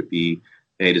 whether it be,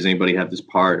 hey, does anybody have this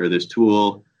part or this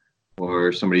tool,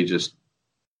 or somebody just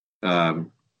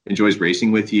enjoys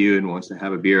racing with you and wants to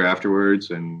have a beer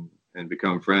afterwards and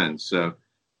become friends. So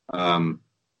no,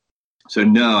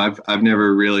 I've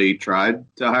never really tried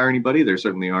to hire anybody. There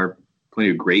certainly are plenty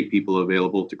of great people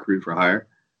available to crew for hire.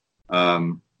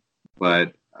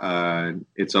 But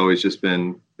it's always just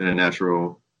been a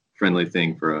natural, friendly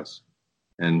thing for us.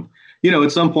 And,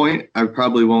 at some point, I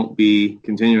probably won't be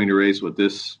continuing to race with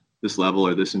this level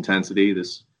or this intensity,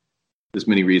 this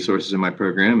many resources in my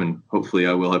program. And hopefully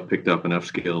I will have picked up enough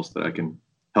skills that I can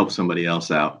help somebody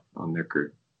else out on their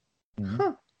crew.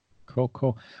 Huh.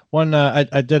 Cool. One,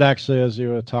 I did actually, as you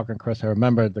were talking, Chris, I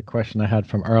remembered the question I had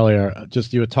from earlier.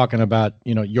 Just you were talking about,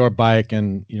 your bike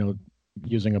and,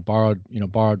 using a borrowed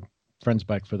friend's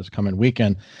bike for this coming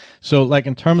weekend. So, like,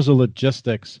 in terms of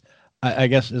logistics, I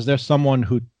guess, is there someone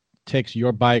who takes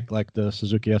your bike, like the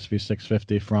Suzuki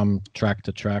SV650, from track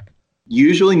to track?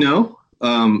 Usually, no.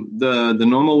 The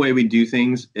normal way we do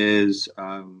things is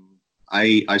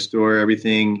I store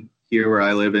everything here where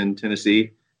I live in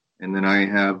Tennessee. And then I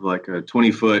have like a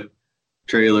 20-foot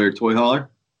trailer toy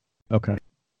hauler. Okay.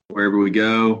 Wherever we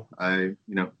go, I,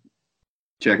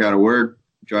 check out of work,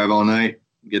 drive all night,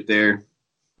 get there,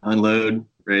 unload,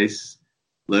 race,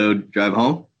 load, drive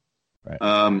home.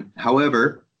 Right.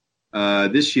 However,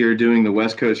 this year doing the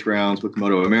West Coast rounds with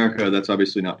Moto America, that's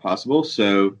obviously not possible.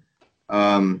 So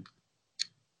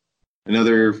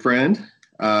another friend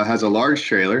has a large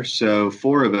trailer, so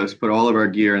 4 of us put all of our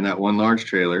gear in that one large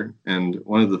trailer, and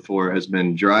one of the 4 has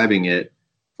been driving it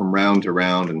from round to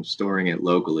round and storing it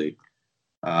locally.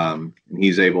 And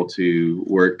he's able to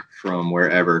work from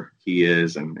wherever he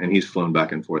is, and he's flown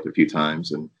back and forth a few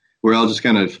times, and we're all just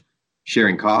kind of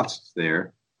sharing costs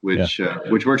there, which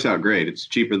works out great. It's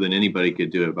cheaper than anybody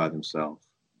could do it by themselves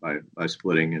by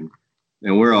splitting,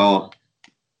 and we're all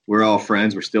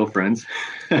friends. We're still friends.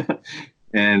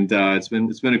 And it's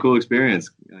been a cool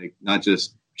experience, like not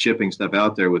just shipping stuff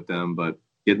out there with them, but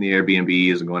getting the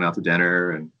Airbnbs and going out to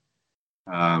dinner and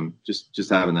just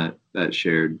having that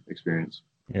shared experience.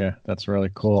 Yeah, that's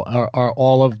really cool. Are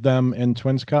all of them in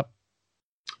Twins Cup?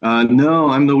 No,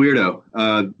 I'm the weirdo.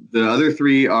 The other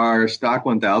 3 are stock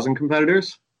 1000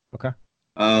 competitors. Okay.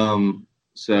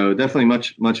 So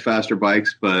definitely much faster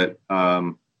bikes, but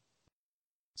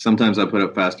sometimes I put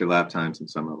up faster lap times than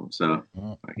some of them. So,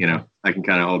 I can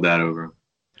kind of hold that over.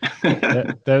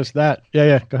 There's that.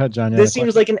 Yeah. Go ahead, John. This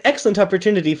seems like an excellent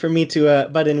opportunity for me to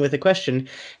butt in with a question.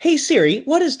 Hey, Siri,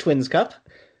 what is Twins Cup?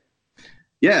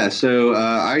 Yeah, so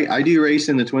I do race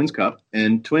in the Twins Cup,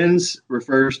 and Twins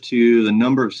refers to the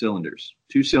number of cylinders.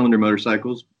 2-cylinder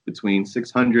motorcycles between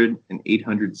 600 and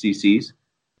 800 cc's.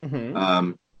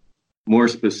 Mm-hmm. More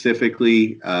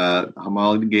specifically,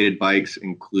 homologated bikes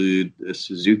include the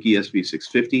Suzuki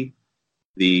SV650,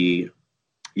 the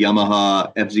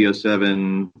Yamaha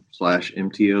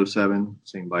FZ07/MT07,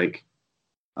 same bike,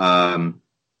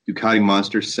 Ducati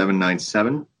Monster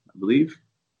 797, I believe,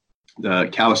 the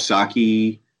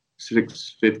Kawasaki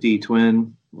 650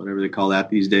 twin, whatever they call that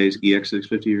these days,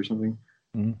 EX650 or something.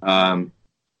 Mm-hmm.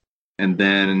 And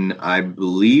then I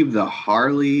believe the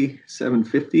Harley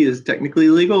 750 is technically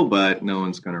legal, but no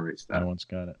one's going to race that. No one's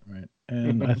got it, right.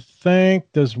 And I think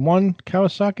there's one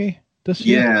Kawasaki this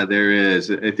year? Yeah, there is.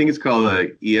 I think it's called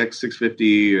the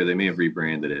EX650, or they may have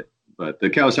rebranded it. But the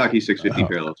Kawasaki 650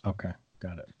 parallels. Okay,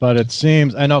 got it. But it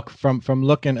seems, I know from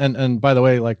looking, and by the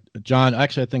way, like John,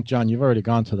 actually I think, John, you've already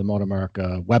gone to the Moto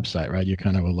America website, right? You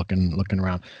kind of were looking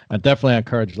around. I definitely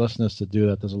encourage listeners to do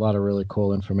that. There's a lot of really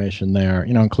cool information there,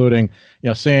 including,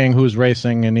 seeing who's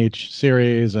racing in each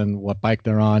series and what bike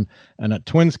they're on. And at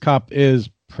Twins Cup is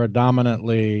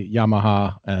predominantly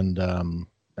Yamaha and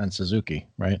Suzuki,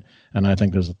 right? And I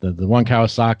think there's the one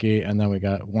Kawasaki, and then we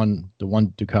got the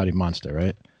one Ducati Monster,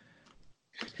 right?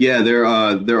 Yeah, there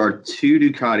are 2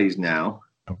 Ducatis now.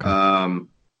 Okay.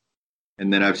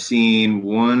 And then I've seen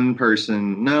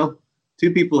 2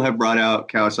 people have brought out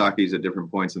Kawasaki's at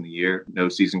different points in the year. No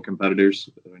season competitors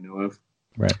that I know of.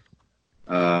 Right.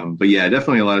 But yeah,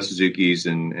 definitely a lot of Suzukis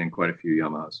and quite a few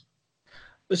Yamahas.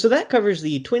 So that covers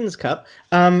the Twins Cup.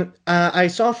 I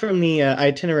saw from the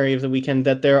itinerary of the weekend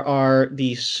that there are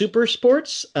the super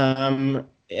sports,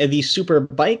 the super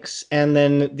bikes, and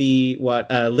then the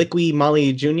Liqui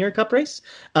Moly Junior Cup race.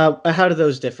 How do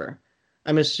those differ?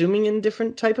 I'm assuming in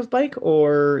different type of bike,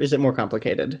 or is it more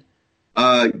complicated?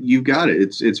 You've got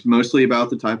it. It's mostly about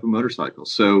the type of motorcycle.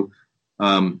 So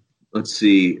let's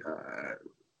see.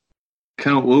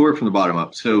 We'll work from the bottom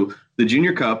up. So the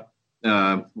Junior Cup,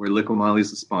 where Liqui Moly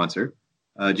is the sponsor.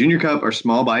 Junior Cup are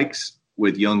small bikes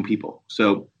with young people.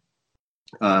 So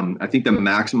I think the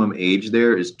maximum age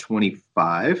there is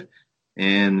 25,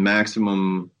 and the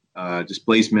maximum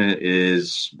displacement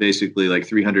is basically like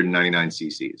 399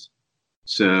 cc's.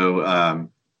 So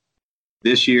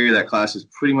this year, that class is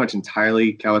pretty much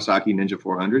entirely Kawasaki Ninja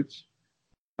 400s,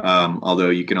 although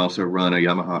you can also run a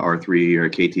Yamaha R3 or a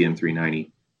KTM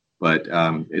 390. But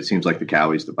it seems like the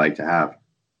Kawi's the bike to have.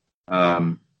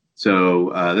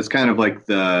 So that's kind of like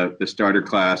the starter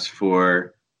class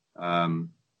for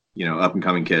up and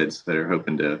coming kids that are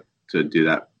hoping to do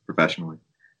that professionally.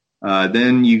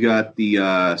 Then you got the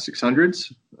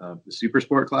 600s, the super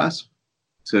sport class.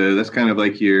 So that's kind of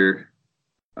like your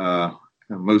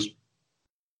most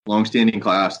long-standing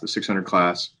class, the 600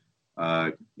 class.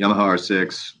 Yamaha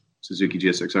R6, Suzuki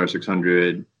GSX-R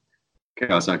 600,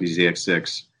 Kawasaki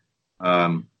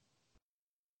ZX6.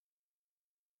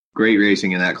 Great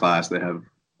racing in that class. They have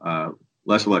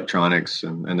less electronics,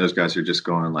 and those guys are just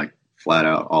going like flat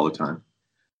out all the time.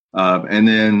 And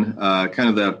then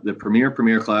kind of the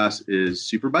premier class is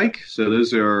Superbike. So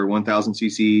those are 1,000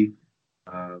 cc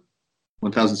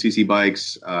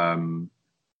bikes,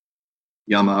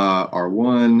 Yamaha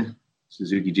R1,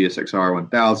 Suzuki GSX-R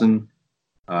 1000,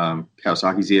 Kawasaki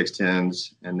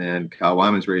ZX-10s, and then Kyle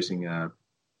Wyman's racing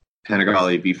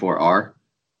Panigale V4R.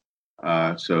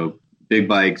 So big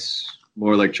bikes,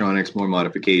 more electronics, more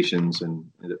modifications,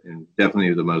 and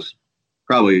definitely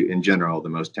probably in general, the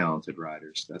most talented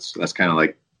riders. That's kind of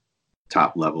like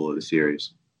top level of the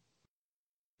series.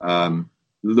 The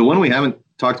one we haven't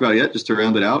talked about yet, just to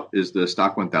round it out, is the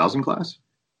Stock 1000 class.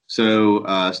 So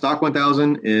Stock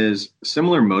 1000 is a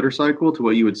similar motorcycle to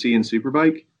what you would see in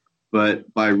Superbike,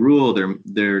 but by rule,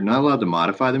 they're not allowed to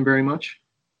modify them very much.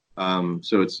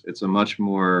 So it's a much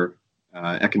more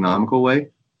economical way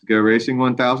to go racing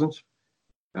 1000s.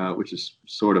 Which is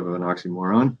sort of an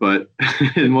oxymoron, but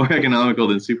more economical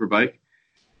than Superbike.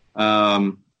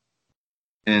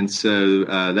 And so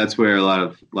that's where a lot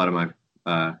of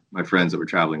my friends that we're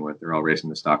traveling with, they're all racing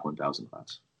the Stock 1000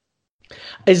 class.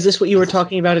 Is this what you were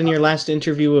talking about in your last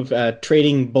interview of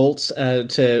trading bolts to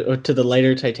the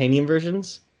lighter titanium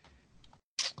versions?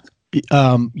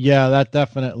 Yeah, that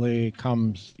definitely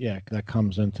comes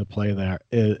into play there,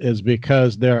 is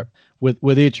because they're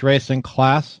with each racing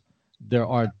class, there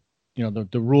are,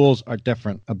 the rules are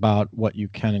different about what you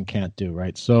can and can't do,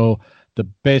 right? So the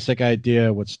basic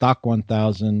idea with Stock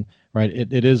 1000, right,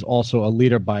 it is also a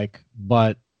leader bike,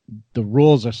 but the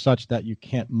rules are such that you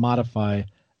can't modify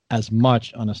as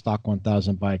much on a Stock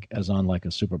 1000 bike as on like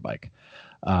a super bike.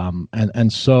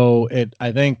 And so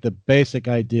I think the basic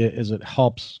idea is it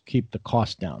helps keep the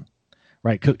cost down,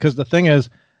 right? Because the thing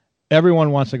is, everyone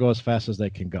wants to go as fast as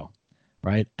they can go.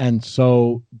 Right. And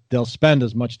so they'll spend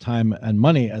as much time and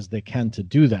money as they can to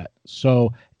do that.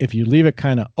 So if you leave it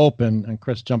kind of open, and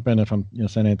Chris, jump in if I'm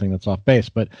saying anything that's off base,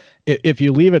 but if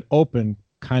you leave it open,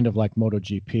 kind of like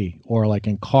MotoGP or like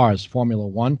in cars, Formula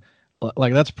One,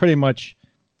 like that's pretty much,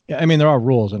 I mean, there are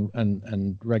rules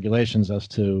and regulations as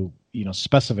to,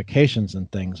 specifications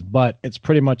and things, but it's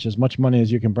pretty much as much money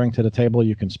as you can bring to the table,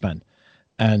 you can spend.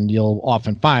 And you'll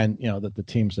often find, that the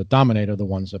teams that dominate are the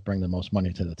ones that bring the most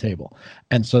money to the table.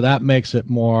 And so that makes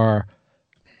it more,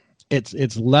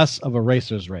 it's less of a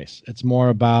racer's race. It's more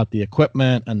about the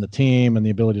equipment and the team and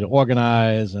the ability to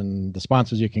organize and the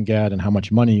sponsors you can get and how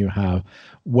much money you have.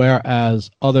 Whereas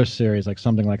other series, like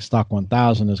something like Stock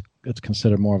 1000, it's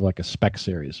considered more of like a spec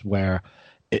series where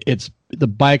the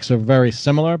bikes are very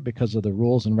similar because of the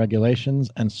rules and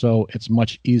regulations. And so it's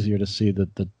much easier to see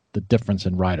the difference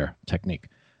in rider technique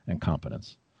and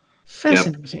competence.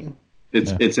 Fascinating.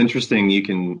 Yep. It's interesting. You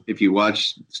can, if you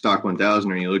watch Stock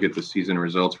 1000 or you look at the season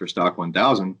results for Stock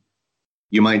 1000,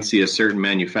 you might see a certain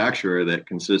manufacturer that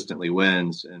consistently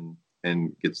wins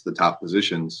and gets the top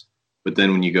positions. But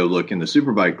then when you go look in the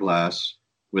Superbike class,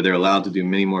 where they're allowed to do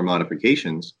many more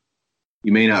modifications,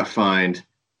 you may not find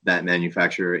that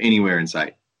manufacturer anywhere in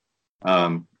sight.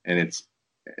 So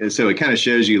it kind of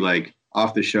shows you, like,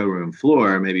 off the showroom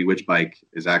floor, maybe which bike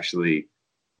is actually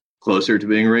closer to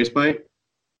being a race bike.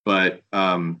 But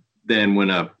then when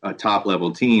a top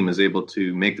level team is able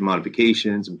to make the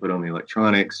modifications and put on the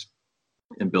electronics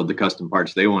and build the custom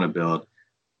parts they want to build,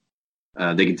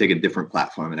 they can take a different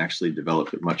platform and actually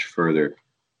develop it much further.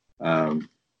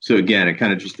 So again, it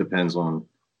kind of just depends on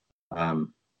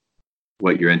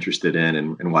what you're interested in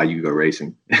and why you go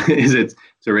racing. Is it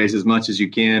to race as much as you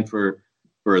can for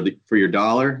your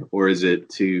dollar, or is it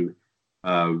to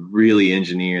really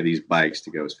engineer these bikes to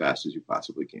go as fast as you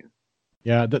possibly can?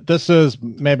 Yeah, this is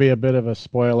maybe a bit of a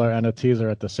spoiler and a teaser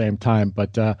at the same time,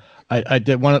 but I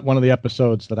did one of the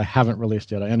episodes that I haven't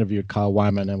released yet. I interviewed Kyle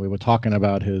Wyman, and we were talking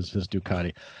about his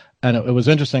Ducati, and it was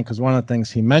interesting because one of the things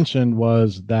he mentioned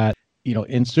was that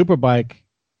in Superbike,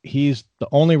 he's the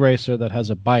only racer that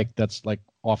has a bike that's like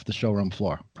off the showroom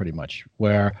floor, pretty much,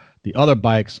 where the other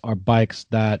bikes are bikes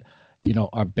that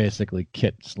are basically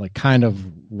kits, like kind of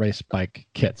race bike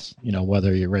kits,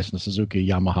 whether you're racing a Suzuki,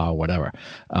 Yamaha, or whatever.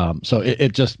 So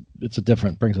it's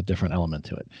brings a different element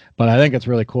to it. But I think it's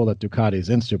really cool that Ducati's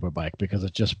in Superbike because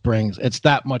it's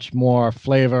that much more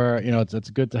flavor. It's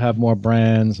good to have more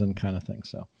brands and kind of thing.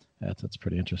 So that's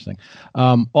pretty interesting.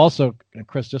 Also,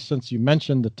 Chris, just since you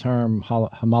mentioned the term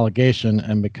homologation,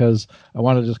 and because I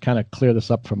want to just kind of clear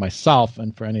this up for myself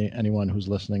and for anyone who's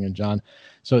listening, and John.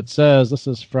 So it says, this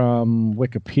is from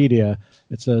Wikipedia,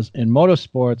 it says, in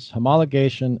motorsports,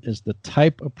 homologation is the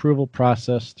type approval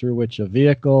process through which a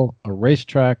vehicle, a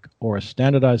racetrack, or a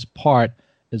standardized part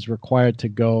is required to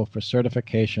go for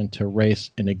certification to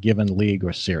race in a given league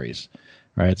or series.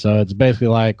 Right, so it's basically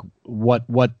like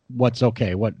what's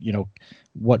okay, what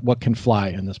can fly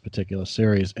in this particular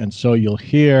series, and so you'll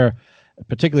hear,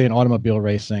 particularly in automobile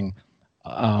racing,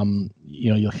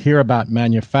 you'll hear about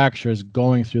manufacturers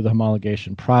going through the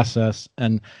homologation process,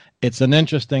 and it's an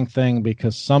interesting thing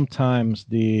because sometimes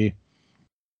the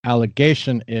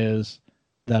allegation is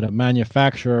that a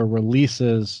manufacturer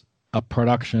releases a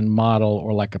production model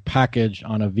or like a package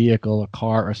on a vehicle, a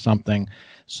car, or something,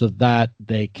 so that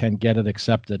they can get it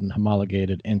accepted and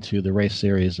homologated into the race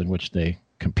series in which they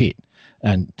compete,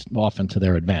 and often to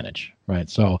their advantage, right?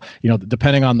 So,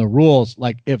 depending on the rules,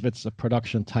 like if it's a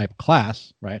production type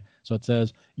class, right? So it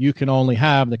says you can only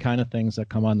have the kind of things that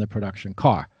come on the production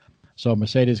car. So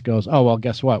Mercedes goes, oh, well,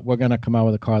 guess what? We're going to come out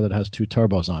with a car that has 2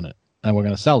 turbos on it, and we're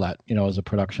going to sell that, as a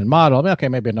production model. I mean, okay,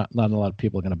 maybe not a lot of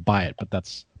people are going to buy it, but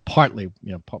that's partly,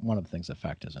 one of the things that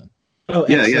factors in. Oh,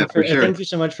 yeah, for sure. Thank you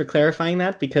so much for clarifying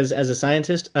that, because as a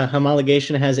scientist,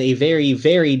 homologation has a very,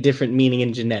 very different meaning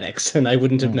in genetics, and I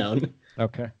wouldn't have known.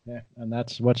 Okay, yeah, and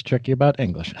that's what's tricky about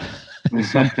English.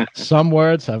 Some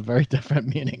words have very different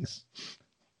meanings.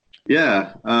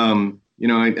 Yeah,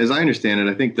 as I understand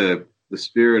it, I think the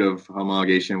spirit of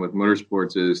homologation with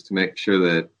motorsports is to make sure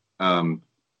that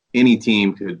any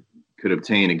team could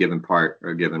obtain a given part or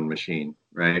a given machine,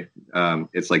 right?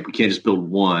 It's like we can't just build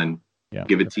one. Yeah,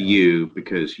 give it to you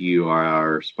because you are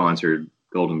our sponsored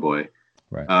Golden Boy.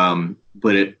 Right.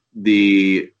 But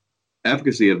the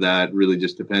efficacy of that really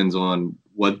just depends on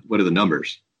what are the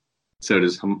numbers. So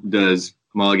does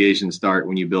homologation start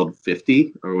when you build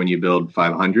 50 or when you build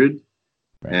 500?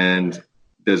 Right. And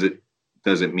does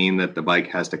it mean that the bike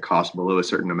has to cost below a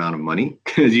certain amount of money?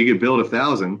 Because you could build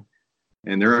 1,000,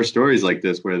 and there are stories like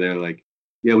this where they're like,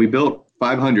 yeah, we built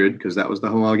 500 because that was the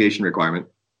homologation requirement.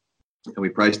 And we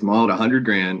priced them all at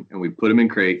 $100,000, and we put them in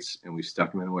crates, and we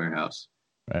stuck them in a warehouse.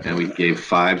 Right. And we gave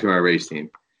 5 to our race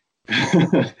team.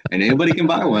 And anybody can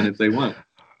buy one if they want.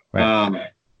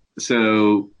 Right.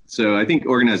 So I think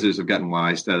organizers have gotten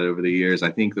wise to that over the years.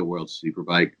 I think the World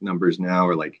Superbike numbers now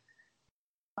are like,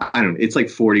 I don't know, it's like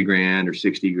 $40,000 or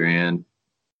 $60,000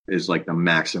 is like the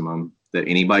maximum that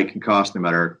any bike can cost, no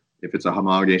matter if it's a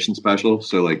homologation special.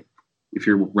 So like, if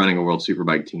you're running a World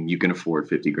Superbike team, you can afford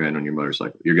 $50,000 on your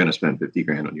motorcycle. You're going to spend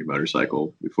 $50,000 on your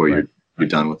motorcycle before you're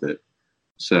done with it.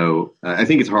 So I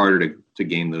think it's harder to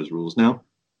game those rules now.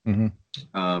 Mm-hmm.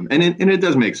 And it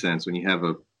does make sense when you have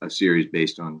a series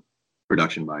based on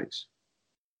production bikes.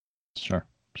 Sure.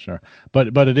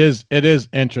 But it is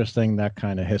interesting, that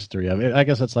kind of history of it. I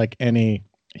guess it's like any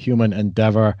human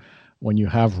endeavor. When you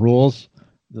have rules,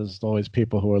 there's always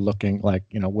people who are looking like,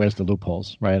 where's the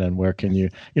loopholes, right? And where can you,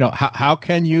 how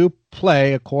can you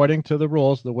play according to the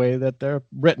rules, the way that they're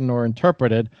written or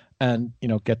interpreted, and,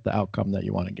 get the outcome that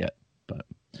you want to get. But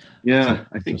yeah,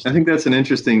 I think that's an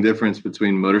interesting difference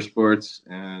between motorsports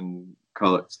and,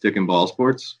 call it, stick and ball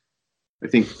sports. I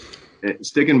think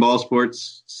stick and ball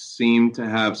sports seem to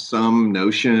have some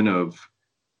notion of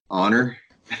honor.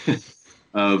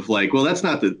 Of like, well, that's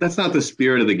not the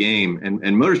spirit of the game, and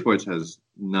motorsports has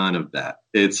none of that.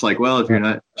 It's like, well, if you're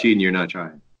not cheating, you're not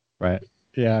trying. Right.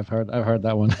 Yeah, I've heard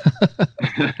that one.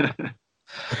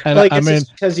 And well, I mean,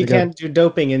 because you can't do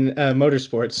doping in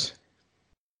motorsports.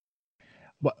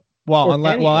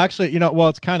 Actually,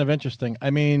 it's kind of interesting.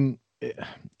 I mean,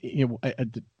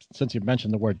 since you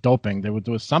mentioned the word doping, there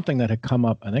was something that had come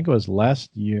up. I think it was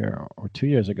last year or 2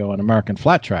 years ago on American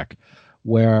Flat Track,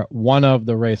 where one of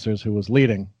the racers who was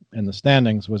leading in the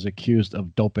standings was accused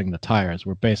of doping the tires,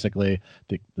 where basically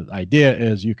the idea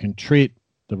is you can treat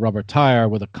the rubber tire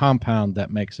with a compound that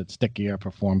makes it stickier,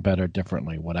 perform better,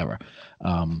 differently, whatever,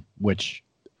 which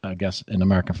I guess in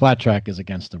American Flat Track is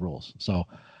against the rules. So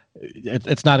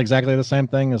it's not exactly the same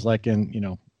thing as like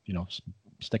in,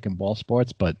 stick and ball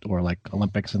sports, or like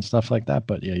Olympics and stuff like that.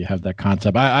 But yeah, you have that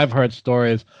concept. I've heard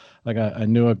stories, like I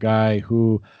knew a guy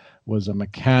who was a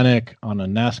mechanic on a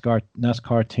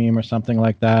NASCAR team or something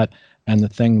like that. And the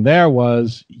thing there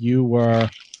was you were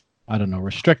I don't know,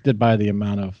 restricted by the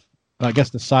amount of, I guess,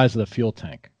 the size of the fuel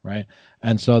tank, right?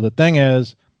 And so the thing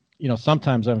is,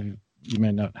 sometimes you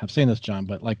may not have seen this, John,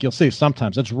 but like you'll see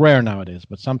sometimes, it's rare nowadays,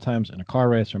 but sometimes in a car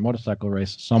race or motorcycle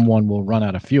race, someone will run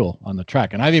out of fuel on the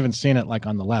track. And I've even seen it like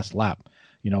on the last lap,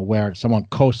 where someone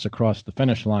coasts across the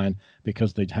finish line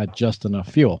because they had just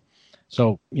enough fuel.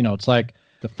 So, it's like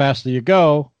the faster you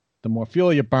go, the more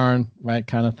fuel you burn, right,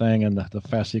 kind of thing. And the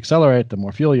faster you accelerate, the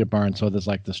more fuel you burn. So there's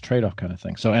like this trade-off kind of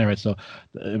thing. So anyway,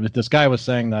 this guy was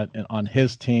saying that on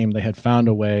his team, they had found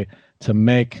a way to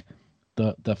make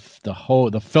the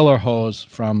filler hose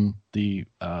from the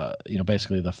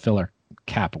basically the filler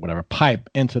cap or whatever pipe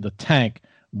into the tank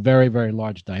very, very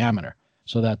large diameter,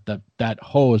 so that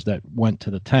hose that went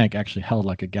to the tank actually held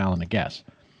like a gallon of gas.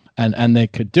 And they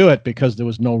could do it because there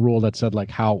was no rule that said like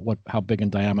how big in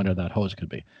diameter that hose could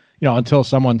be, until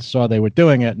someone saw they were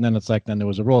doing it, and then it's like then there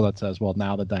was a rule that says, well,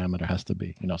 now the diameter has to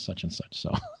be such and such.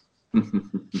 So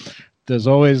there's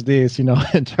always these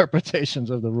interpretations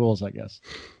of the rules, I guess.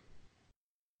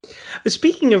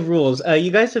 Speaking of rules, you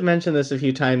guys have mentioned this a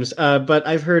few times, but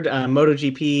I've heard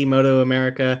MotoGP, Moto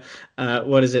America,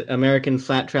 American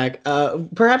Flat Track.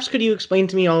 Perhaps could you explain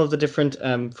to me all of the different,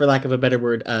 for lack of a better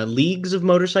word, leagues of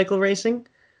motorcycle racing?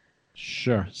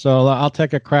 Sure. So I'll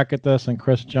take a crack at this, and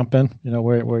Chris, jump in,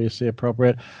 where you see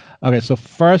appropriate. Okay, so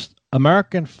first,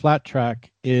 American Flat Track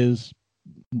is...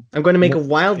 I'm going to make a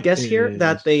wild guess here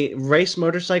that they race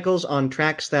motorcycles on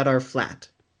tracks that are flat.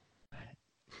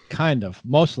 Kind of.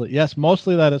 Mostly. Yes,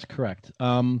 mostly that is correct.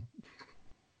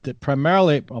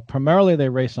 Primarily they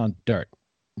race on dirt,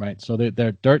 right? So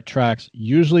they're dirt tracks,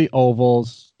 usually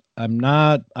ovals. I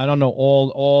don't know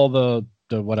all the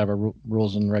whatever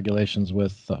rules and regulations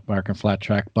with American Flat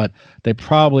Track, but they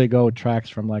probably go tracks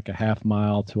from like a half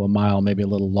mile to a mile, maybe a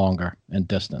little longer in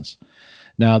distance.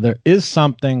 Now, there is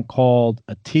something called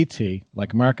a TT,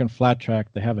 like American Flat Track.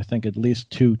 They have, I think, at least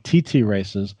 2 TT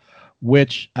races,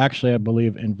 which actually I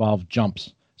believe involve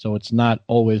jumps. So it's not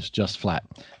always just flat.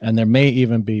 And there may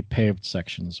even be paved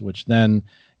sections, which then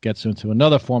gets into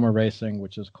another form of racing,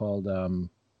 which is called,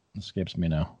 escapes me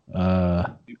now.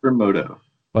 Supermoto.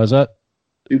 What is that?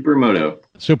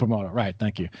 Supermoto, right,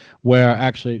 thank you. Where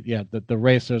actually, the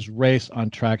racers race on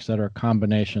tracks that are a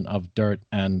combination of dirt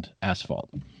and asphalt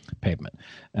pavement.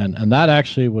 And that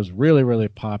actually was really, really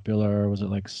popular. Was it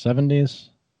like 70s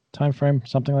time frame,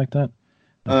 something like that?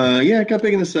 It got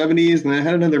big in the 70s, and I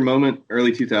had another moment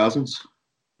early 2000s.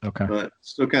 Okay, but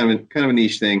still kind of a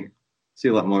niche thing. See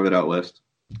a lot more of it out west.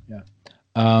 Yeah,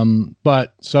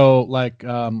 but so like,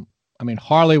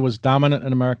 Harley was dominant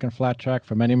in American Flat Track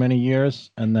for many, many years,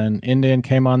 and then Indian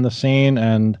came on the scene,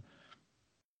 and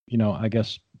I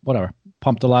guess whatever,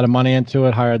 pumped a lot of money into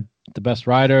it, hired the best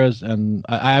riders, and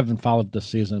I haven't followed this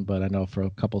season, but I know for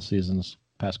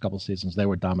past couple seasons, they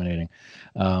were dominating.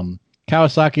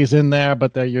 Kawasaki's in there,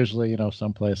 but they're usually,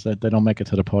 someplace that they don't make it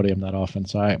to the podium that often.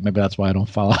 So maybe that's why I don't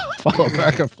follow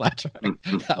American Flat Track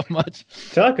that much.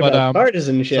 Talk about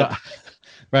partisanship.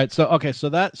 Right. So, okay. So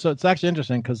it's actually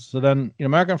interesting because then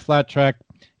American Flat Track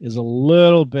is a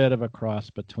little bit of a cross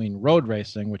between road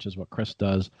racing, which is what Chris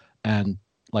does, and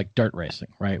like dirt racing,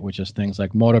 right? Which is things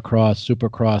like motocross,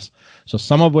 supercross. So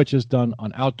some of which is done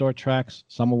on outdoor tracks,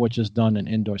 some of which is done in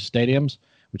indoor stadiums,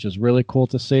 which is really cool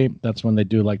to see. That's when they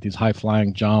do like these high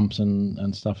flying jumps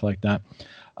and stuff like that.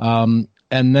 And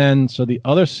then, so the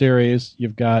other series,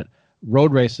 you've got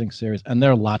road racing series, and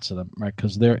there are lots of them, right?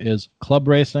 Because there is club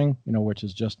racing, which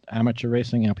is just amateur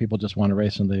racing. People just want to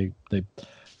race and they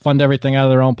fund everything out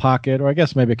of their own pocket, or I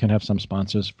guess maybe can have some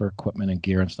sponsors for equipment and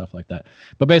gear and stuff like that.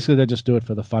 But basically, they just do it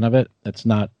for the fun of it. It's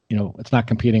not, it's not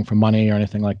competing for money or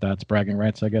anything like that. It's bragging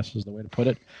rights, I guess, is the way to put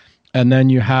it. And then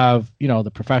you have,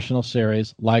 the professional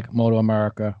series like Moto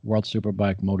America, World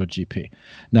Superbike, MotoGP.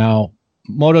 Now,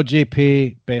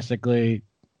 MotoGP basically,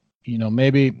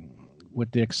 maybe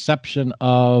with the exception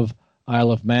of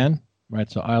Isle of Man, right?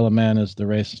 So Isle of Man is the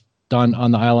race done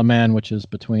on the Isle of Man, which is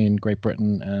between Great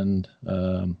Britain and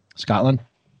Scotland.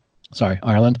 Sorry,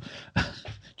 Ireland.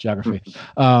 Geography.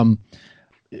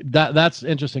 That's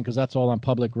interesting because that's all on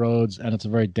public roads, and it's a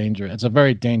very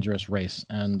dangerous race.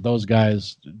 And those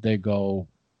guys, they go,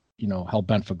 hell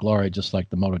bent for glory, just like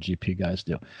the MotoGP guys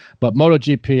do. But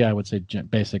MotoGP, I would say,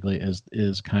 basically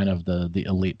is kind of the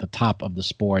elite, the top of the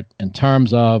sport in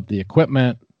terms of the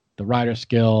equipment, the rider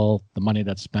skill, the money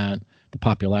that's spent, the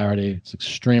popularity. It's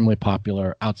extremely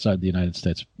popular outside the United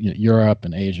States, Europe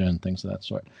and Asia and things of that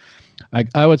sort.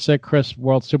 I would say, Chris,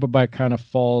 World Superbike kind of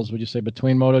falls, would you say,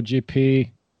 between MotoGP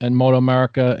and Moto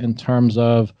America in terms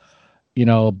of,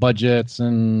 budgets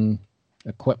and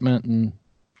equipment and...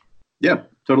 Yeah,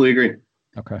 totally agree.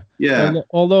 Okay. Yeah.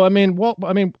 Although,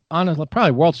 honestly,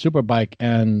 probably World Superbike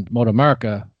and Moto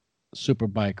America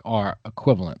Superbike are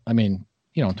equivalent. I mean,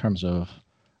 in terms of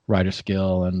rider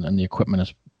skill and the equipment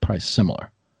is probably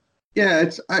similar. Yeah,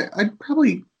 I'd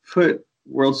probably put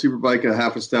World Superbike a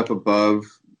half a step above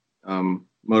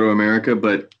Moto America,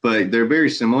 but they're very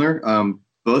similar.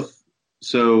 Both.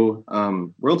 So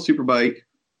World Superbike,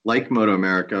 like Moto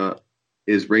America,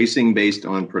 is racing based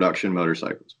on production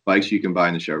motorcycles, bikes you can buy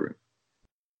in the showroom.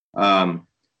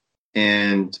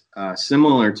 And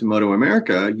similar to Moto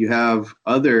America, you have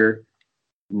other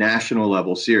national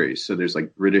level series. So there's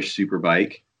like British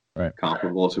Superbike, right,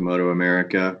 comparable to Moto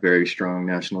America, very strong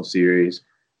national series.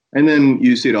 And then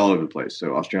you see it all over the place.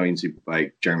 So Australian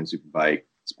Superbike, German Superbike,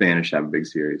 Spanish have a big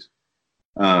series.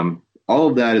 All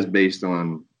of that is based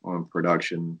on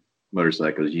production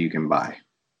motorcycles you can buy.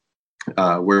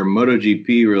 Where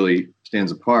MotoGP really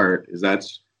stands apart is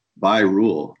that's by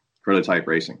rule prototype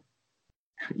racing.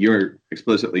 You're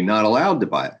explicitly not allowed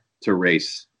to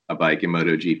race a bike in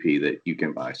MotoGP that you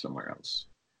can buy somewhere else.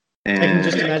 And I can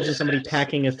just imagine somebody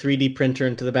packing a 3D printer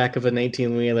into the back of an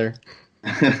 18-wheeler.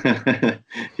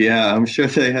 Yeah, I'm sure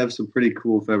they have some pretty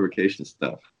cool fabrication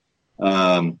stuff.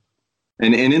 And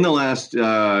in the last,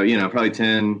 probably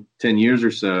 10 years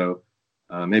or so,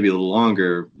 maybe a little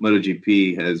longer,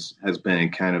 MotoGP has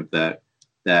been kind of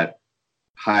that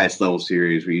highest level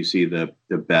series where you see the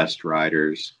best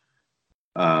riders,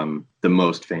 the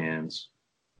most fans.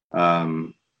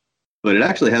 But it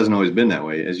actually hasn't always been that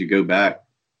way. As you go back,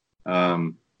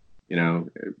 closer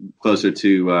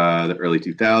to the early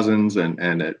 2000s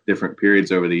and at different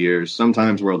periods over the years,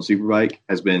 sometimes World Superbike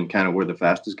has been kind of where the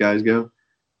fastest guys go,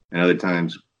 and other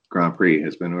times Grand Prix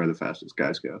has been where the fastest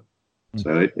guys go.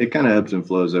 So it kind of ebbs and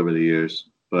flows over the years.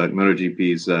 But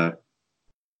MotoGP is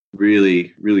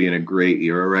really, really in a great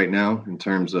era right now in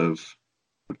terms of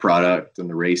the product and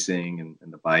the racing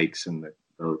and the bikes and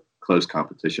the close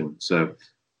competition. So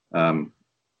I'm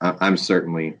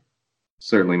certainly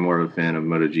more of a fan of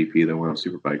MotoGP than World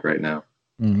Superbike right now.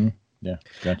 Mm-hmm. Yeah,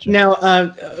 gotcha. Now,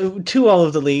 to all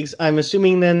of the leagues, I'm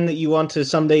assuming then that you want to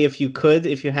someday, if you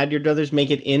had your druthers,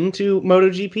 make it into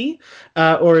MotoGP,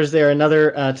 or is there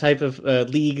another type of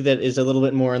league that is a little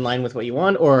bit more in line with what you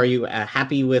want, or are you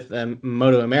happy with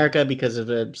Moto America because of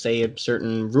a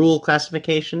certain rule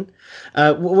classification?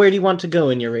 Where do you want to go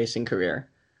in your racing career?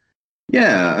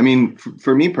 Yeah, I mean,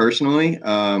 for me personally,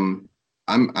 I'm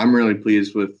really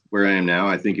pleased with where I am now.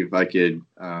 I think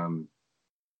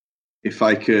if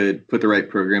I could put the right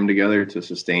program together to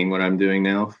sustain what I'm doing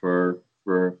now for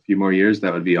a few more years,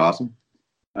 that would be awesome.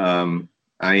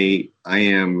 I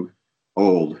am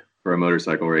old for a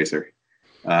motorcycle racer.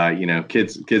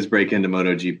 Kids break into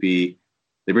MotoGP.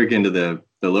 They break into the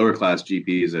lower class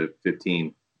GPs at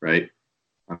 15, right?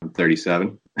 I'm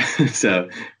 37. So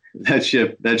that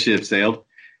ship sailed.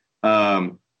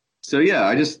 So yeah,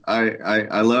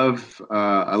 I love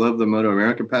the Moto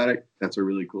America paddock. That's a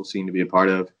really cool scene to be a part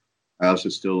of. I also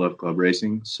still love club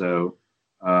racing. So,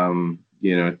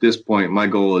 at this point, my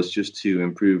goal is just to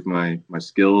improve my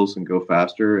skills and go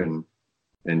faster and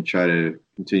try to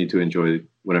continue to enjoy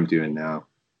what I'm doing now.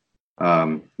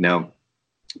 Now,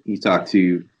 you talk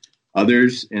to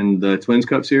others in the Twins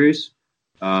Cup series.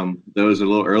 Those a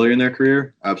little earlier in their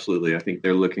career. Absolutely. I think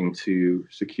they're looking to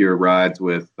secure rides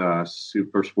with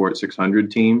Super Sport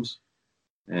 600 teams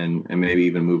and maybe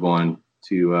even move on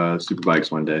to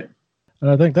Superbikes one day. And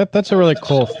I think that's a really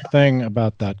cool thing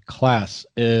about that class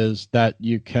is that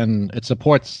it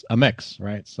supports a mix,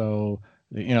 right? So,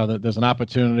 there's an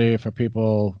opportunity for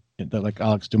people that like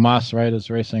Alex Dumas, right,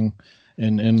 is racing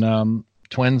in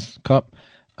Twins Cup.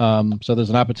 So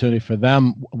there's an opportunity for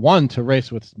them, one, to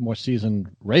race with more seasoned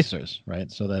racers,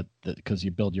 right? So that because you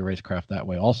build your racecraft that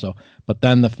way also. But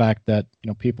then the fact that,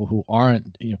 people who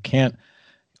aren't, can't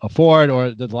afford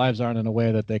or their lives aren't in a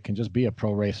way that they can just be a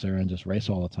pro racer and just race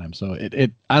all the time. So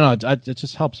it I don't know, it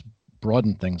just helps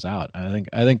broaden things out. I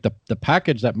think the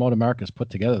package that Moto America has put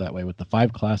together that way with the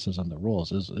 5 classes and the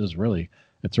rules is really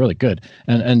good.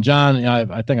 And John,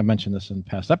 I think I mentioned this in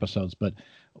past episodes, but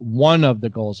one of the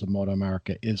goals of Moto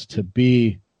America is to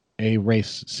be a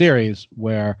race series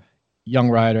where young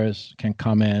riders can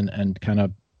come in and kind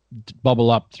of bubble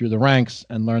up through the ranks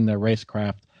and learn their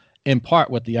racecraft, in part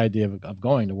with the idea of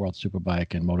going to World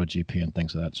Superbike and MotoGP and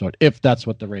things of that sort, if that's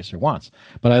what the racer wants.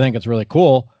 But I think it's really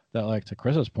cool that, like, to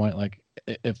Chris's point, like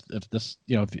if this,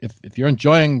 if you're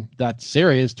enjoying that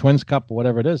series, Twins Cup or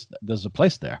whatever it is, there's a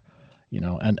place there,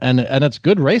 and it's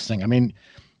good racing. I mean,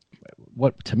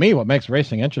 what makes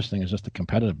racing interesting is just the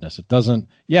competitiveness. It doesn't,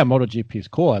 MotoGP is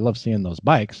cool. I love seeing those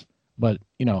bikes, but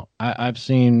I've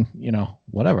seen,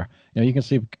 whatever, you can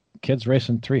see kids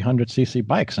racing 300cc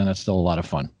bikes, and it's still a lot of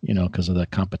fun, because of the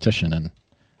competition and,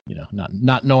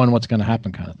 not knowing what's going to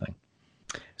happen kind of thing.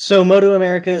 So Moto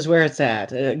America is where it's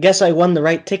at. Guess I won the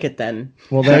right ticket then.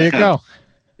 Well, there you go.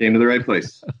 Came to the right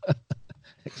place.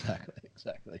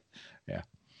 Exactly. Yeah.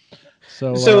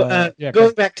 So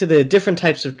going back to the different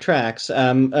types of tracks,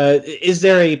 is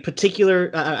there a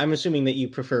particular? I'm assuming that you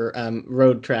prefer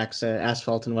road tracks,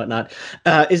 asphalt and whatnot.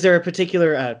 Is there a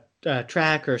particular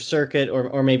track or circuit,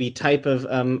 or maybe type of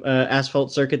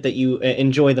asphalt circuit that you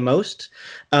enjoy the most,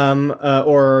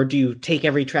 or do you take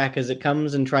every track as it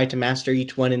comes and try to master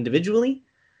each one individually?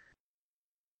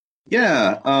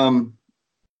 Yeah,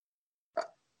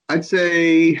 I'd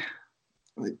say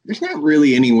there's not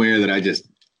really anywhere that I just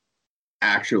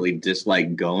actually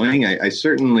dislike going. I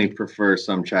certainly prefer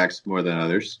some tracks more than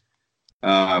others.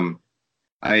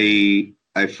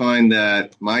 I find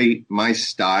that my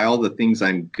style, the things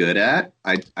I'm good at,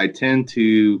 I tend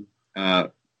to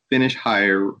finish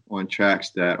higher on tracks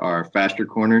that are faster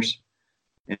corners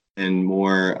and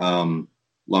more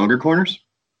longer corners,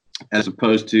 as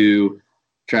opposed to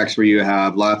tracks where you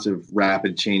have lots of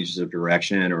rapid changes of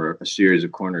direction or a series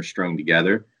of corners strung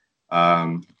together.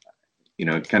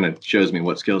 It kind of shows me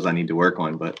what skills I need to work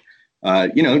on. But,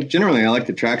 generally I like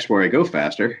the tracks where I go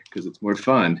faster because it's more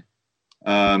fun.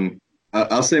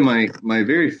 I'll say my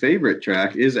very favorite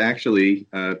track is actually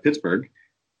Pittsburgh,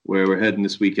 where we're heading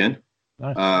this weekend.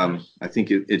 Nice. I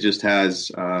think it just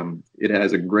has it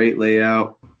has a great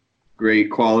layout, great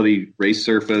quality race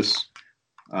surface.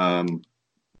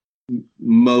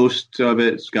 Most of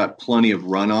it's got plenty of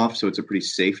runoff, so it's a pretty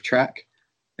safe track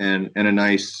and a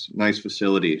nice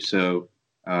facility. So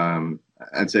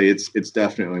I'd say it's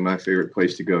definitely my favorite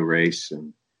place to go race,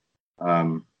 and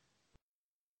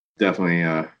definitely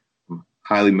I'm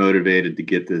highly motivated to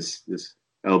get this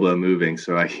elbow moving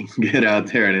so I can get out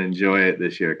there and enjoy it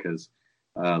this year, because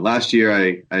last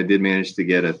year I did manage to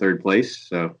get a third place.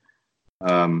 So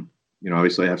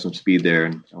obviously I have some speed there,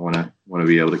 and I want to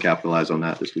be able to capitalize on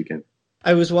that this weekend.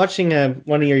 I was watching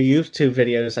one of your YouTube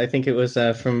videos. I think it was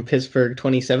from Pittsburgh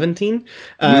 2017.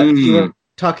 You were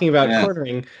talking about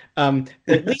cornering.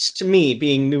 At least to me,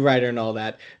 being new rider and all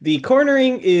that, the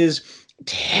cornering is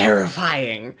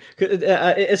terrifying,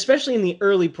 especially in the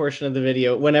early portion of the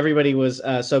video when everybody was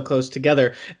so close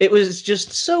together. It was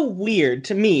just so weird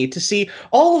to me to see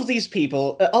all of these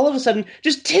people all of a sudden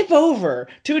just tip over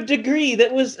to a degree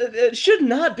that was should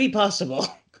not be possible.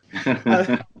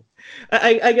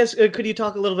 I guess, could you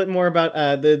talk a little bit more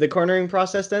about the cornering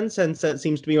process then, since that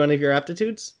seems to be one of your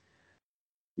aptitudes?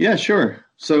 Yeah, sure.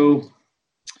 So,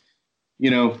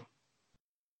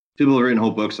 people have written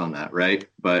whole books on that, right?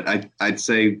 But I'd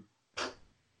say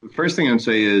the first thing I'd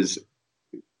say is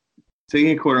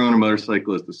taking a corner on a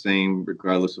motorcycle is the same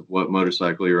regardless of what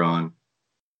motorcycle you're on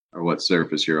or what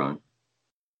surface you're on.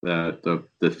 The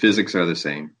physics are the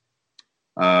same.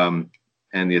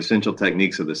 And the essential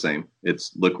techniques are the same.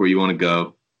 It's look where you want to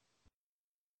go,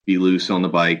 be loose on the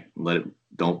bike,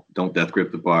 don't death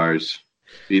grip the bars,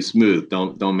 be smooth,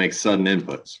 don't make sudden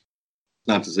inputs.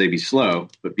 Not to say be slow,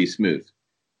 but be smooth.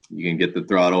 You can get the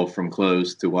throttle from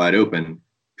closed to wide open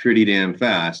pretty damn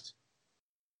fast,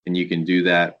 and you can do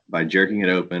that by jerking it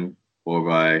open or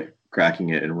by cracking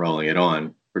it and rolling it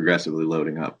on, progressively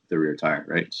loading up the rear tire,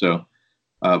 right? So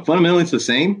fundamentally it's the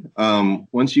same.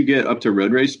 Once you get up to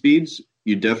road race speeds,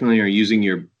 you definitely are using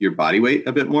your body weight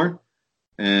a bit more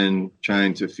and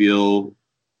trying to feel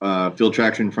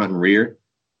traction front and rear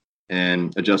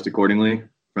and adjust accordingly,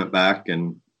 front, back,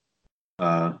 and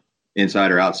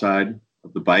inside or outside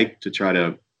of the bike to try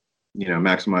to,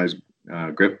 maximize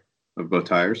grip of both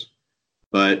tires.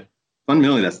 But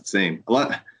fundamentally, that's the same. A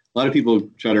lot of people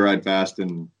try to ride fast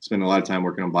and spend a lot of time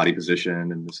working on body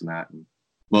position and this and that, and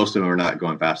most of them are not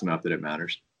going fast enough that it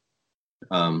matters.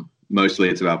 Mostly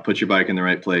it's about put your bike in the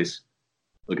right place,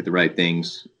 look at the right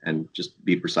things, and just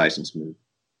be precise and smooth.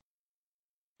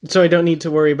 So I don't need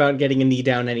to worry about getting a knee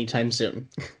down anytime soon.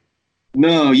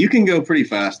 No, you can go pretty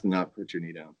fast and not put your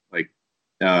knee down. Like,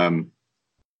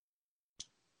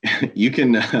 you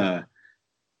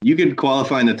could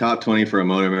qualify in the top 20 for a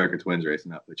Moto America Twins race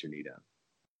and not put your knee down.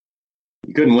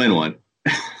 You couldn't win one.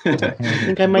 I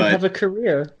think I might have a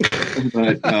career.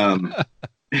 But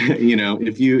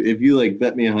if you like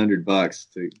bet me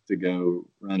 $100 to go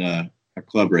run a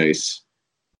club race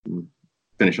and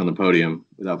finish on the podium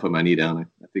without putting my knee down,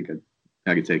 I think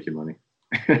I could take your money.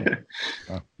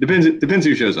 Depends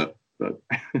who shows up. But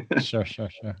Sure.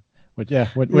 But yeah,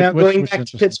 now going back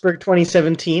to Pittsburgh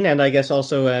 2017, and I guess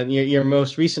also your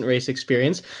most recent race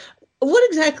experience, what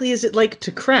exactly is it like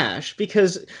to crash?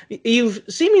 Because you've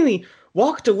seemingly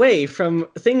walked away from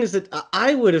things that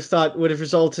I would have thought would have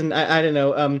resulted in, I don't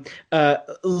know,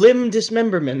 limb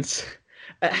dismemberments.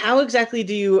 How exactly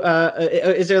do you,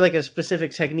 is there like a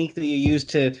specific technique that you use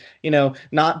to,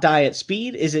 not die at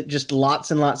speed? Is it just lots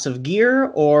and lots of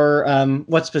gear, or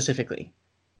what specifically?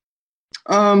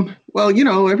 Well,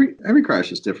 every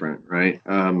crash is different, right?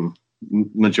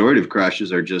 Majority of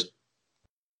crashes are just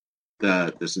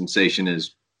the sensation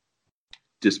is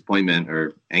disappointment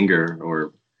or anger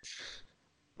or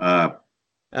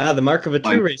the mark of a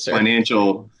true racer.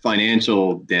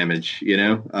 Financial damage,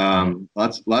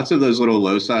 lots of those little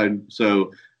low side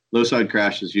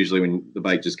crashes usually when the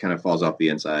bike just kind of falls off the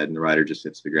inside and the rider just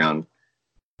hits the ground.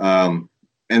 And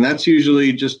that's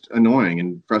usually just annoying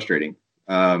and frustrating.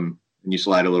 And you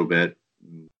slide a little bit.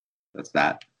 That's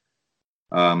that.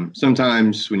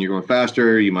 Sometimes when you're going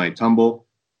faster, you might tumble,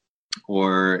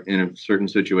 or in certain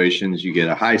situations, you get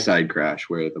a high side crash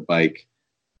where the bike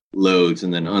loads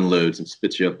and then unloads and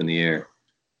spits you up in the air.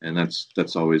 And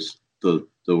that's always the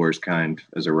worst kind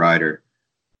as a rider.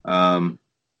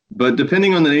 But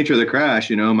depending on the nature of the crash,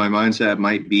 my mindset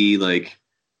might be like,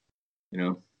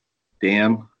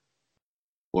 damn,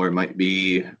 or it might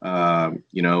be, I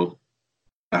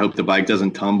hope the bike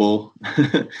doesn't tumble.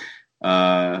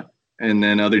 And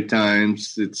then other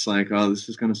times it's like, oh, this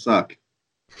is going to suck.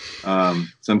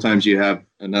 Sometimes you have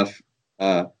enough,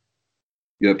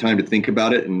 you have time to think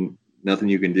about it and nothing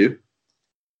you can do.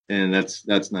 And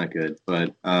that's not good.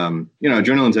 But,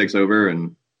 adrenaline takes over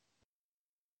and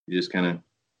you just kind of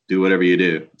do whatever you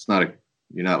do.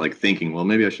 You're not like thinking, well,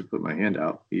 maybe I should put my hand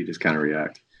out. You just kind of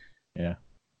react. Yeah.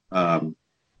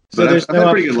 So there's I've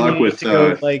had pretty good luck with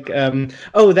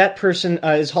that person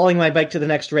is hauling my bike to the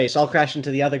next race. I'll crash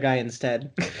into the other guy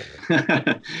instead.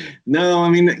 No, I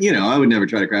mean, I would never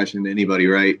try to crash into anybody,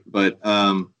 right? But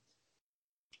I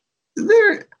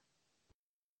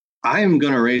am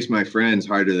going to race my friends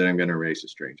harder than I'm going to race a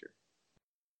stranger.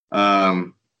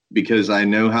 Because I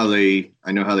know how they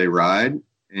ride,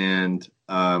 and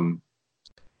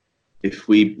if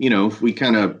we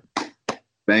kind of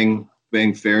bang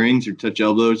fairings or touch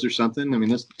elbows or something, I mean,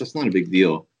 that's not a big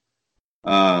deal.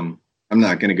 I'm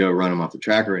not going to go run them off the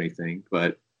track or anything,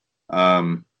 but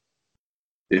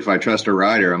if I trust a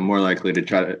rider, I'm more likely to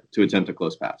try to attempt a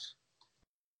close pass.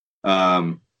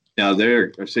 Now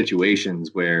there are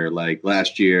situations where, like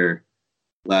last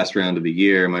round of the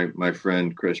year, my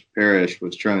friend Chris Parrish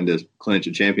was trying to clinch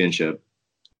a championship.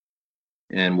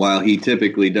 And while he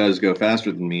typically does go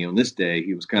faster than me, on this day,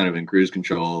 he was kind of in cruise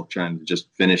control, trying to just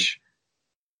finish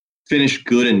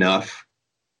good enough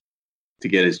to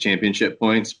get his championship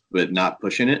points, but not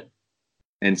pushing it.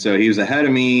 And so he was ahead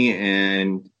of me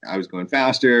and I was going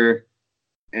faster,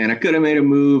 and I could have made a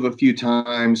move a few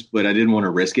times, but I didn't want to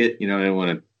risk it. I didn't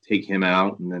want to take him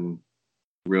out and then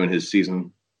ruin his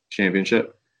season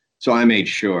championship. So I made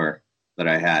sure that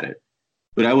I had it,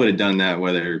 but I would have done that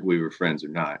whether we were friends or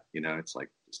not. It's like,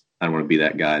 I don't want to be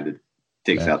that guy that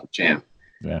takes out the champ.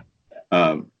 Yeah.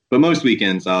 But most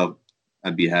weekends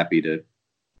I'd be happy to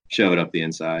shove it up the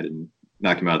inside and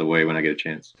knock him out of the way when I get a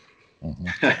chance.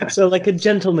 Mm-hmm. So like a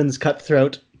gentleman's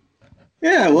cutthroat.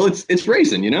 Yeah, well, it's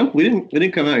racing, We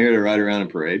didn't come out here to ride around and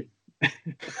parade.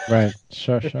 Right.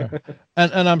 Sure.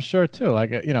 And I'm sure too,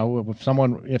 like,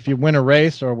 if you win a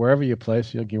race or wherever you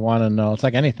place, you want to know, it's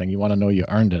like anything. You want to know you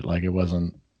earned it. Like it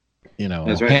wasn't,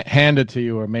 That's right. handed to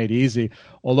you or made easy.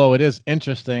 Although it is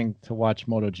interesting to watch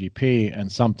MotoGP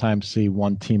and sometimes see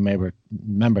one team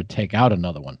member take out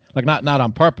another one, like not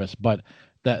on purpose, but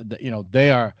that they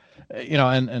are,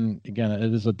 and again,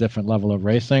 it is a different level of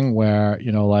racing where,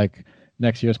 like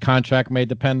next year's contract may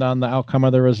depend on the outcome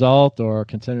of the result or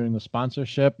continuing the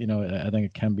sponsorship. I think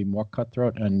it can be more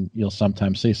cutthroat, and you'll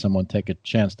sometimes see someone take a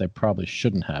chance they probably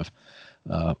shouldn't have.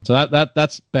 So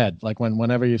that's bad. Like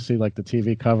whenever you see like the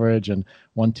TV coverage and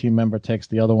one team member takes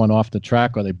the other one off the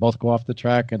track, or they both go off the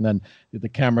track, and then the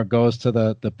camera goes to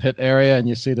the pit area and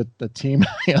you see the team,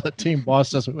 the team boss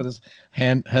just with his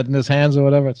head in his hands or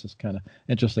whatever. It's just kind of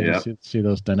interesting to see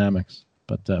those dynamics.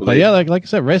 But yeah, like I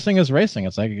said, racing is racing.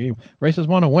 It's like races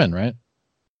want to win, right?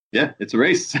 Yeah, it's a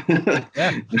race.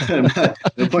 Yeah.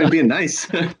 No point in being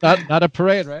nice. not a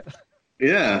parade, right?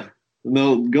 Yeah.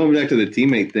 No, going back to the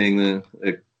teammate thing,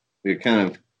 the kind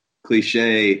of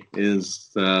cliche is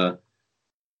your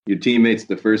teammate's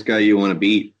the first guy you want to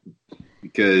beat,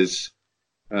 because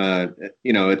at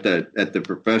the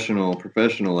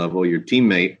professional level, your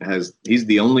teammate he's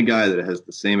the only guy that has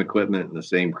the same equipment and the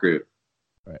same crew.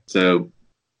 Right. So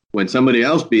when somebody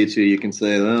else beats you, you can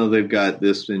say, oh, they've got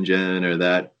this engine or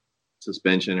that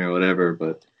suspension or whatever.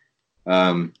 But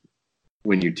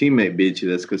when your teammate beats you,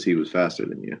 that's because he was faster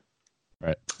than you.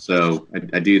 Right. So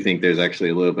I do think there's actually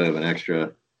a little bit of an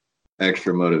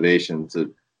extra motivation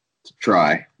to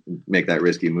try and make that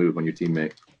risky move on your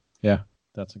teammate. Yeah,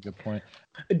 that's a good point.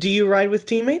 Do you ride with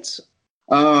teammates?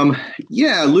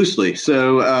 Yeah, loosely.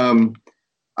 So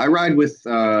I ride with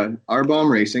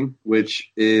R-Bomb Racing,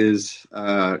 which is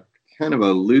kind of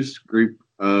a loose group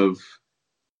of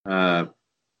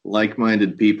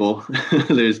like-minded people.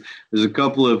 There's a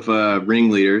couple of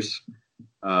ringleaders,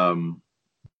 Russell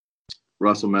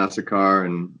Massacre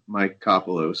and Mike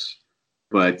Kopelos,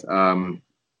 but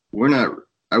we're not.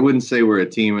 I wouldn't say we're a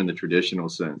team in the traditional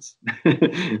sense.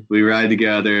 We ride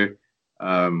together.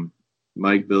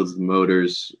 Mike builds the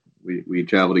motors. We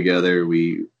travel together.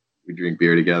 We drink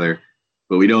beer together,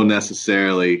 but we don't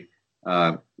necessarily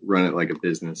run it like a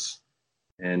business.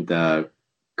 And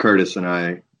Curtis and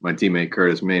I, my teammate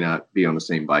Curtis, may not be on the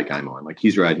same bike I'm on. Like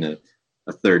he's riding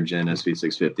a third gen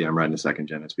SV650. I'm riding a second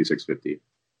gen SV650.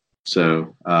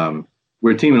 So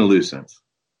we're a team in a loose sense.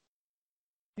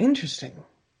 Interesting.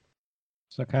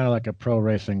 So kind of like a pro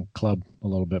racing club a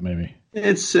little bit, maybe.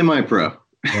 It's semi-pro.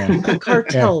 Yeah. A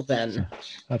cartel, then.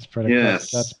 That's pretty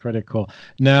Yes. cool. That's pretty cool.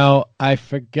 Now, I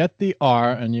forget the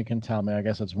R, and you can tell me. I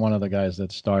guess it's one of the guys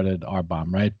that started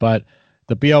R-Bomb, right? But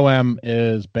the BOM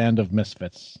is Band of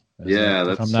Misfits.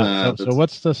 Yeah, So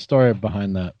what's the story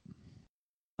behind that?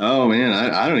 Oh, man,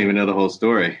 I don't even know the whole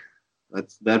story.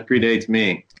 That predates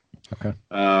me. Okay.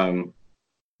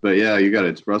 But yeah, you got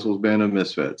it. It's Russell's Band of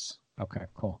Misfits. Okay,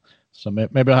 cool. So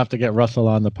maybe I'll have to get Russell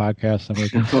on the podcast and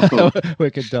we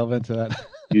could delve into that.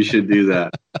 You should do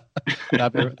that.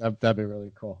 That'd be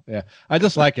really cool. Yeah, I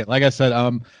just like it. Like I said,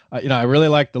 I really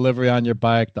like the livery on your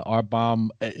bike. The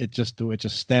R-Bomb, it just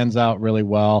stands out really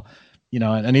well.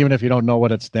 And even if you don't know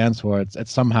what it stands for,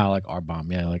 it's somehow like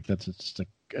R-Bomb. Yeah, like it's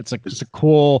a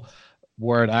cool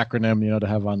word acronym, to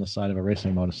have on the side of a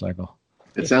racing motorcycle.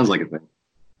 It sounds like a thing.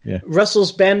 Yeah.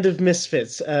 Russell's Band of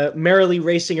Misfits, merrily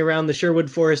racing around the Sherwood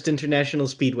Forest International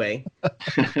Speedway.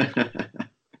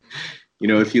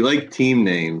 If you like team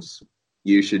names,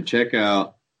 you should check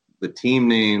out the team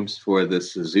names for the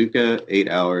Suzuka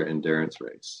 8-hour endurance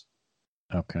race.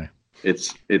 Okay.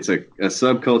 It's a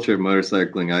subculture of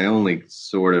motorcycling I only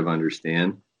sort of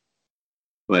understand,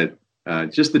 but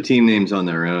just the team names on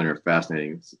their own are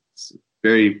fascinating. It's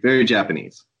very, very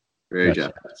Japanese. Very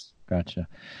Japanese. Gotcha.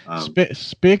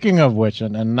 Speaking of which,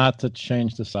 and not to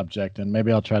change the subject, and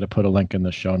maybe I'll try to put a link in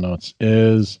the show notes,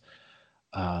 is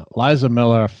Liza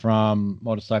Miller from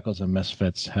Motorcycles and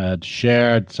Misfits had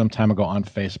shared some time ago on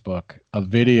Facebook a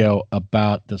video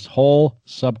about this whole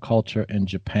subculture in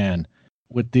Japan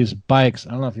with these bikes.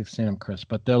 I don't know if you've seen them, Chris,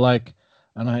 but they're like,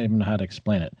 I don't even know how to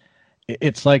explain it.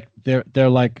 It's like they're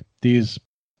like these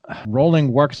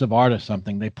rolling works of art or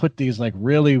something. They put these like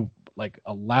really like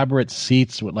elaborate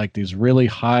seats with like these really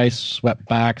high swept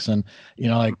backs and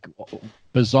like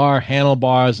bizarre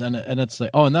handlebars and it's like,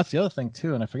 oh, and that's the other thing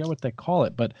too, and I forget what they call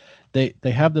it, but they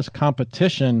have this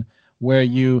competition where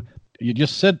you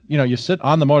just sit you sit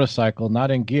on the motorcycle, not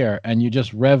in gear, and you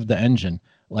just rev the engine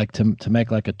like to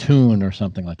make like a tune or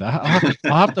something like that.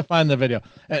 I'll have to find the video.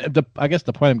 I guess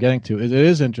the point I'm getting to is it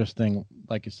is interesting,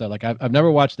 like you said. Like I've never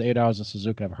watched the 8 Hours of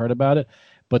Suzuka. I've heard about it,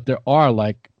 but there are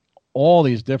like all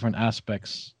these different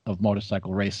aspects of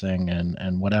motorcycle racing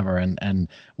and whatever, and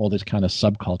all these kind of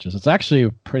subcultures. It's actually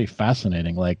pretty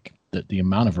fascinating, like the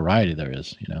amount of variety there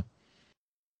is,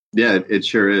 Yeah, it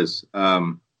sure is. I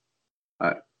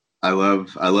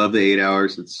love the 8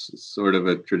 hours. It's sort of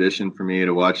a tradition for me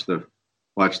to watch the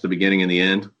beginning and the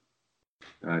end.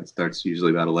 It starts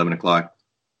usually about 11 o'clock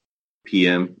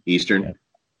p.m. Eastern.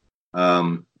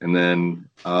 Yeah. And then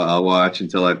I'll watch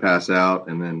until I pass out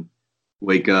and then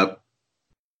wake up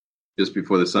just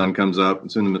before the sun comes up.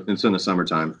 It's in the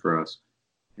summertime for us.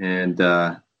 And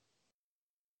I'm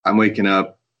waking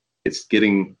up. It's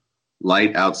getting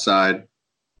light outside.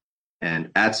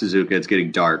 And at Suzuka, it's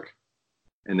getting dark.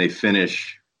 And they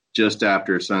finish just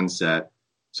after sunset.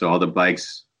 So all the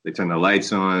bikes, they turn the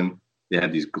lights on. They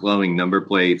have these glowing number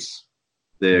plates.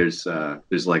 There's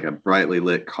like a brightly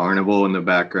lit carnival in the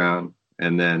background.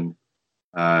 And then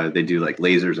they do like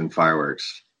lasers and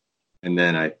fireworks. And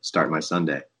then I start my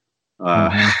Sunday.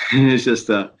 It's just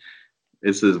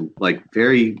it's this like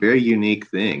very, very unique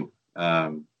thing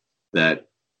that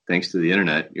thanks to the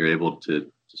internet, you're able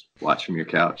to just watch from your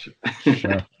couch.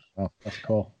 Sure. Oh, that's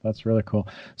cool. That's really cool.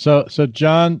 So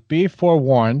John, be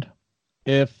forewarned,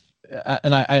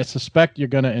 and I suspect you're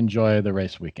going to enjoy the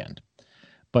race weekend,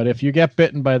 but if you get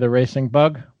bitten by the racing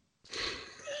bug,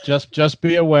 just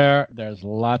be aware. There's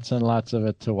lots and lots of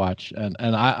it to watch, and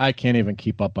I can't even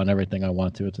keep up on everything I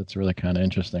want to. It's really kind of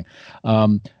interesting.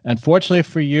 And fortunately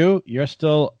for you, you're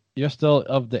still you're still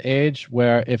of the age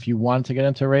where if you want to get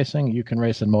into racing, you can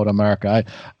race in Moto America.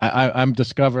 I'm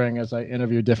discovering as I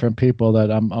interview different people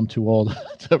that I'm too old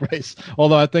to race.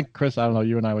 Although I think Chris, I don't know,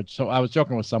 you and I would. So I was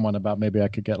joking with someone about maybe I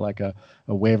could get like a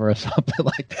waiver or something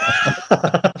like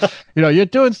that. You're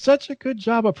doing such a good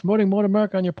job of promoting Moto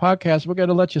America on your podcast. We're going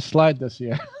to let you slide this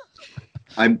year.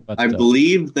 I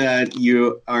believe that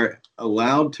you are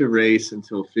allowed to race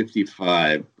until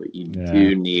 55, but you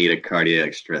do need a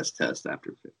cardiac stress test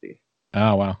after 50.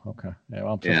 Oh, wow. Okay. Yeah,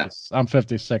 well, I'm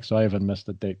 56, so I even missed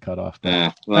the date cutoff.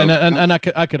 Well, and I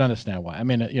could understand why. I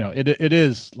mean, it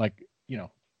is like,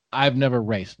 I've never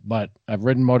raced, but I've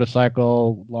ridden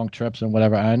motorcycle, long trips and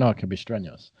whatever. I know it can be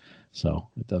strenuous. So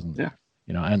it doesn't,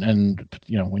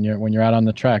 when you're out on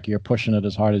the track, you're pushing it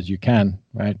as hard as you can,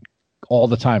 right? All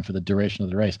the time for the duration of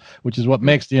the race, which is what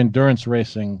makes the endurance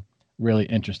racing really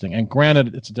interesting. And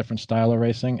granted, it's a different style of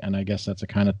racing, and I guess that's a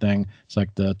kind of thing. It's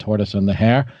like the tortoise and the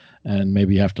hare, and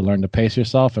maybe you have to learn to pace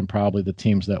yourself, and probably the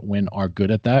teams that win are good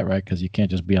at that, right? Because you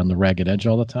can't just be on the ragged edge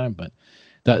all the time. But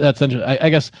that's interesting. I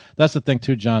guess that's the thing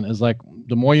too, John, is like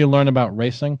the more you learn about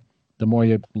racing, the more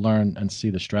you learn and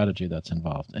see the strategy that's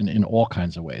involved, and in all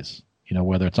kinds of ways,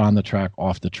 whether it's on the track,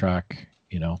 off the track,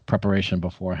 preparation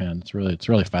beforehand. It's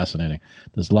really fascinating.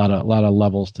 There's a lot of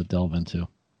levels to delve into.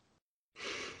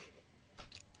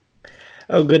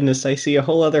 Oh goodness, I see a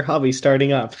whole other hobby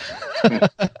starting up.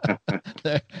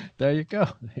 There you go.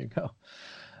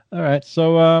 All right,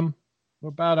 so we're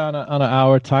about on an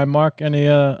hour time mark. Any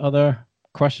other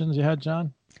questions you had,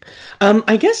 John?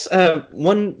 I guess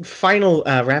one final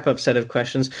wrap-up set of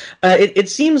questions. It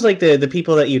seems like the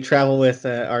people that you travel with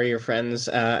are your friends,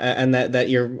 and that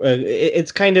you're.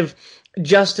 It's kind of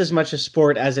just as much a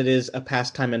sport as it is a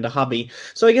pastime and a hobby.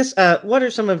 So I guess what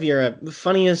are some of your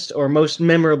funniest or most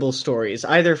memorable stories,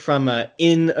 either from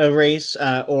in a race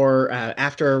or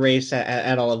after a race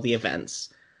at all of the events?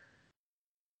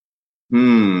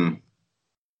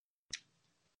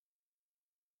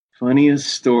 Funniest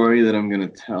story that I'm going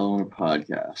to tell on a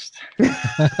podcast.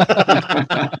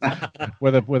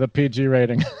 with a PG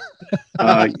rating.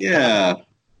 Yeah.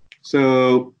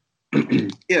 So,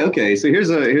 okay. So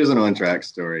here's an on-track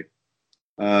story.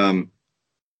 So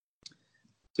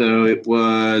it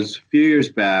was a few years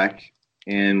back,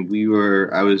 and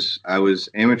I was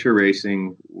amateur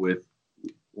racing with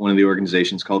one of the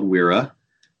organizations called WERA.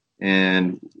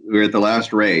 And we were at the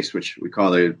last race, which we call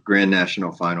the Grand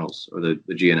National Finals, or the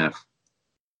GNF.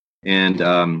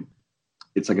 And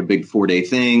it's like a big 4-day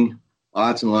thing,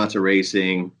 lots and lots of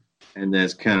racing. And then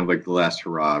it's kind of like the last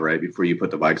hurrah, right, before you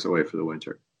put the bikes away for the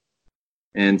winter.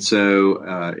 And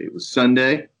so it was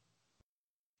Sunday,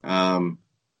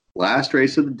 last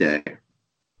race of the day,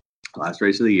 last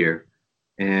race of the year.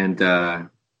 And I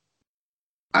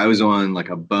was on like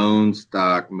a bone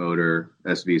stock motor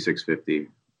SV650.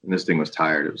 And this thing was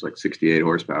tired. It was like 68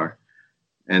 horsepower.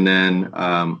 And then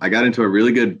I got into a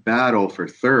really good battle for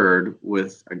third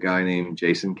with a guy named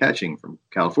Jason Ketching from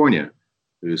California,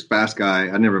 who's a fast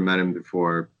guy. I'd never met him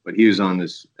before, but he was on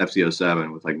this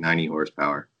FZ07 with like 90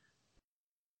 horsepower.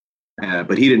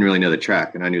 But he didn't really know the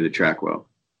track, and I knew the track well.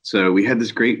 So we had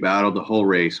this great battle the whole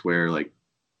race where like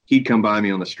he'd come by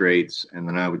me on the straights, and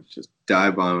then I would just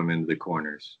dive bomb him into the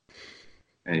corners.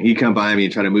 And he'd come by me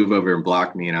and try to move over and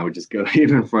block me, and I would just go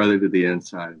even farther to the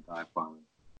inside and dive bomb him.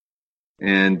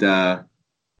 And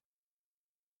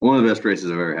one of the best races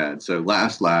I've ever had. So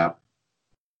last lap,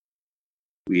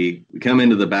 we come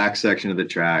into the back section of the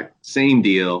track, same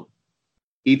deal.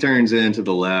 He turns in to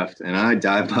the left, and I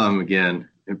dive bomb him again.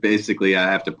 And basically, I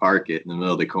have to park it in the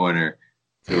middle of the corner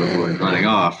to avoid running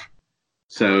off.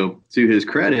 So to his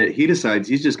credit, he decides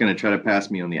he's just going to try to pass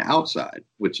me on the outside,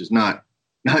 which is not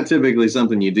typically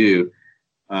something you do.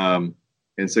 And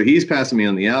so he's passing me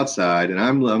on the outside, and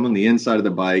I'm on the inside of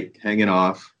the bike, hanging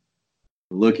off,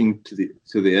 looking to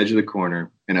the edge of the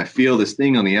corner, and I feel this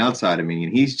thing on the outside of me,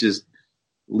 and he's just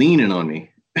leaning on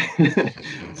me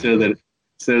so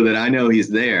that I know he's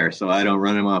there, so I don't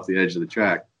run him off the edge of the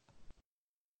track.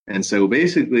 And so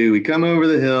basically, we come over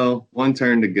the hill, one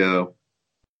turn to go,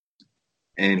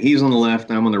 and he's on the left,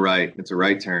 and I'm on the right. It's a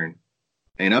right turn.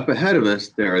 And up ahead of us,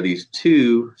 there are these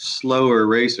two slower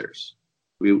racers.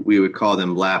 We would call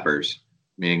them lappers,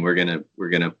 meaning we're gonna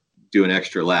do an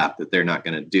extra lap that they're not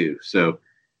gonna do. So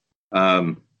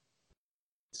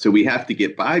we have to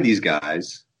get by these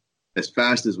guys as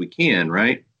fast as we can,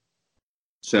 right?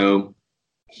 So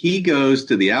he goes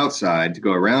to the outside to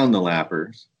go around the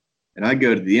lappers, and I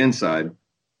go to the inside.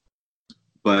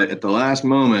 But at the last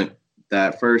moment,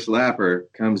 that first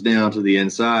lapper comes down to the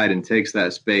inside and takes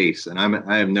that space, and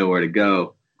I have nowhere to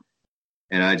go,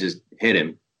 and I just hit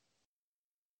him.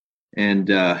 And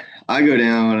I go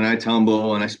down and I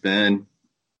tumble and I spin.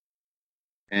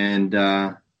 And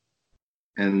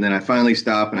then I finally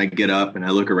stop and I get up and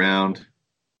I look around.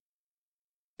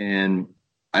 And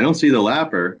I don't see the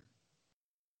lapper,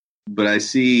 but I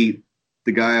see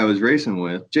the guy I was racing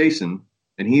with, Jason,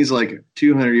 and he's like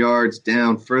 200 yards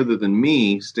down further than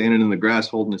me, standing in the grass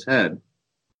holding his head.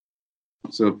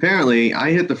 So apparently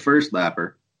I hit the first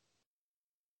lapper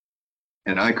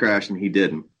and I crashed and he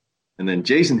didn't. And then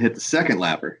Jason hit the second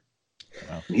lapper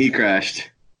and he crashed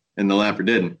and the lapper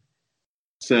didn't.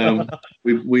 So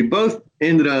we both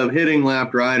ended up hitting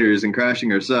lapped riders and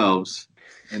crashing ourselves,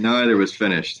 and neither was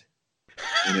finished.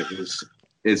 And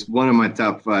it's one of my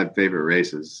top 5 favorite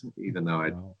races, even though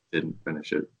I didn't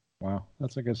finish it. Wow,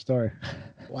 that's a good story.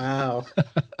 Wow.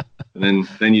 And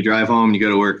then you drive home and you go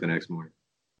to work the next morning.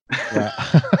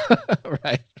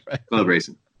 Right. Club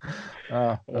racing.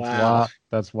 Oh, that's Wow. wild.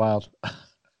 That's wild.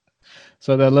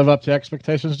 So they live up to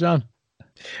expectations, John?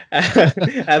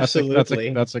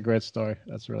 Absolutely. That's a great story.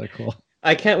 That's really cool.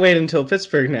 I can't wait until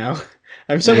Pittsburgh now.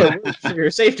 I'm so worried for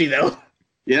your safety, though.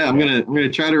 Yeah, I'm gonna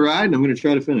try to ride and I'm gonna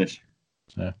try to finish.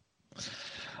 Yeah.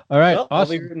 All right. Well,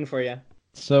 awesome. I'll be rooting for you.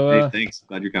 So Hey, thanks.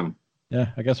 Glad you're coming. yeah,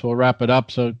 I guess we'll wrap it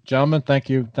up. So, gentlemen, thank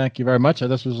you very much.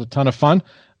 This was a ton of fun.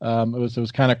 It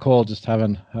was kind of cool just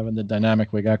having the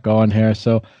dynamic we got going here.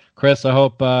 So, Chris, I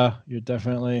hope you're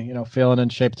definitely feeling in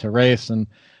shape to race and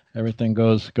everything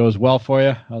goes well for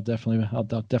you. I'll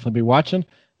definitely be watching.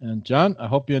 And John, I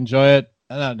hope you enjoy it.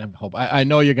 I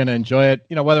know you're going to enjoy it.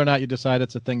 Whether or not you decide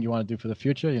it's a thing you want to do for the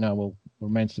future,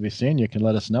 remains to be seen. You can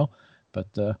let us know. But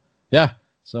yeah,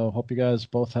 so hope you guys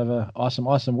both have an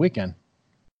awesome weekend.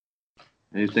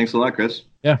 Hey, thanks a lot, Chris.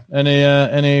 Yeah.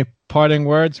 Any parting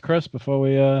words, Chris, before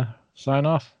we sign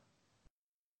off?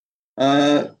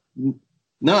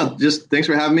 No, just thanks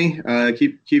for having me.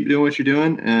 Keep doing what you're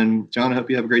doing, and John, I hope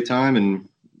you have a great time and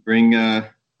bring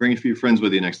a few friends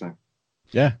with you next time.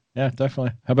 Yeah,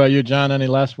 definitely. How about you, John? Any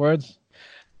last words?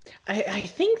 I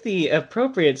think the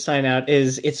appropriate sign out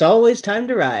is "It's always time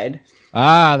to ride."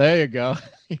 Ah, there you go.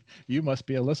 You must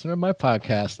be a listener of my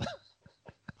podcast.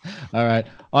 All right.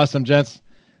 Awesome, gents.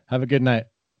 Have a good night.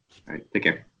 All right, take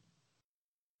care.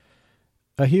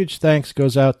 A huge thanks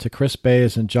goes out to Chris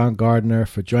Bays and John Gardner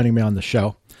for joining me on the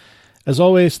show. As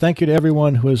always, thank you to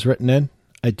everyone who has written in.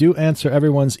 I do answer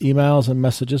everyone's emails and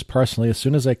messages personally as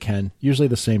soon as I can, usually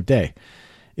the same day.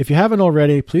 If you haven't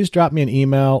already, please drop me an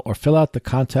email or fill out the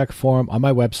contact form on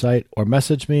my website or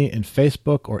message me in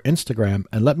Facebook or Instagram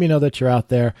and let me know that you're out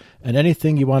there and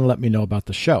anything you want to let me know about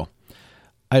the show.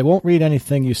 I won't read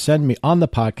anything you send me on the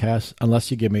podcast unless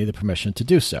you give me the permission to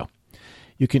do so.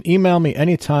 You can email me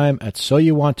anytime at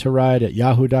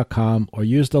soyouwanttorideat.yahoo.com or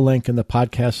use the link in the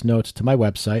podcast notes to my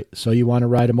website,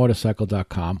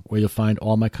 soyouwantrideamotorcycle.com, where you'll find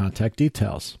all my contact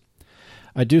details.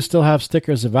 I do still have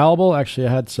stickers available. Actually,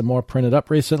 I had some more printed up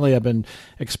recently. I've been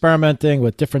experimenting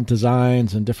with different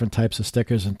designs and different types of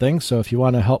stickers and things. So if you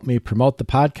want to help me promote the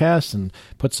podcast and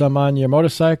put some on your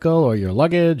motorcycle or your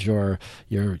luggage or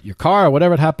your car or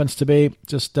whatever it happens to be,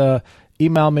 just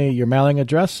email me your mailing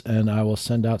address and I will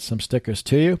send out some stickers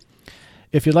to you.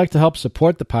 If you'd like to help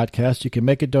support the podcast, you can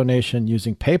make a donation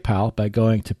using PayPal by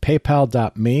going to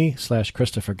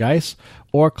paypal.me/Christopher Geis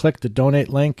or click the donate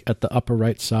link at the upper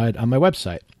right side on my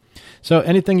website. So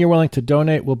anything you're willing to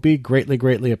donate will be greatly,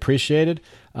 greatly appreciated.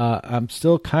 I'm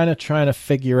still kind of trying to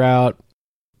figure out,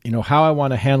 how I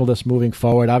want to handle this moving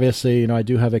forward. Obviously, I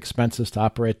do have expenses to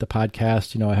operate the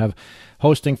podcast. I have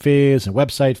hosting fees and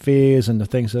website fees and the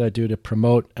things that I do to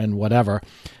promote and whatever.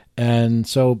 And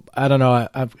so, I don't know,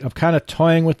 I'm kind of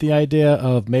toying with the idea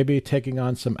of maybe taking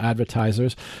on some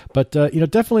advertisers. But,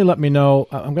 definitely let me know.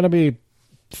 I'm going to be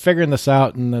figuring this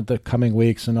out in the coming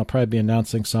weeks, and I'll probably be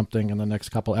announcing something in the next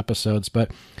couple episodes.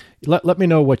 But let me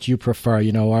know what you prefer.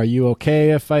 Are you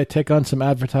okay if I take on some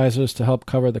advertisers to help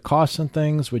cover the costs and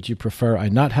things? Would you prefer I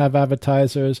not have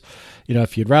advertisers?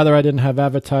 If you'd rather I didn't have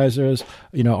advertisers,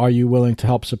 are you willing to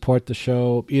help support the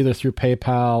show either through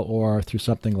PayPal or through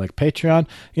something like Patreon?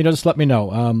 Just let me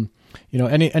know.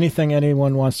 Anything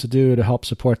anyone wants to do to help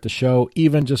support the show,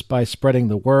 even just by spreading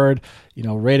the word,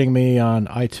 rating me on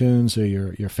iTunes or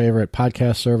your favorite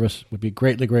podcast service would be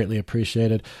greatly, greatly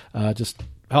appreciated. Just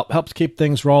helps keep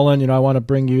things rolling. I want to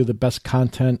bring you the best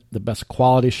content, the best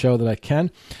quality show that I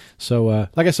can. So,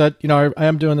 like I said, I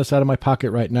am doing this out of my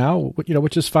pocket right now,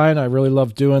 which is fine. I really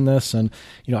love doing this. And,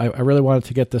 I really wanted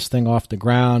to get this thing off the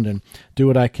ground and do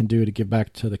what I can do to give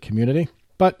back to the community.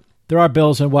 But there are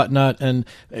bills and whatnot, and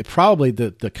probably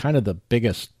the kind of the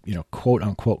biggest, quote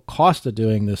unquote cost of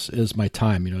doing this is my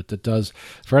time. It does,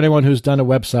 for anyone who's done a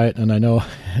website, and I know,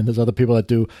 and there's other people that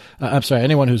do,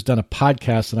 anyone who's done a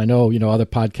podcast, and I know, other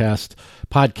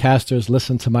podcasters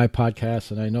listen to my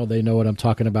podcast, and I know they know what I'm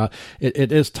talking about.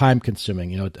 It is time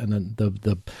consuming, and then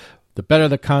the better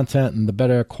the content and the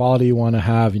better quality you want to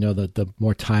have, the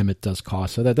more time it does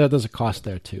cost. So there's a cost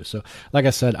there too. So like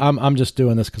I said, I'm just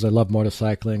doing this because I love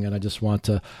motorcycling and I just want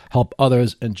to help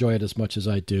others enjoy it as much as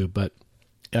I do. But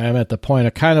I'm at the point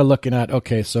of kind of looking at,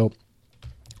 okay, so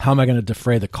how am I going to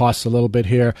defray the costs a little bit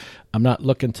here? I'm not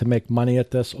looking to make money at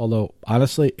this, although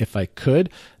honestly, if I could,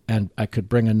 and I could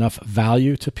bring enough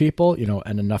value to people,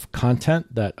 and enough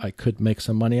content that I could make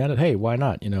some money at it, hey, why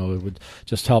not? It would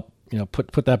just help,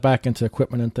 put that back into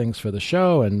equipment and things for the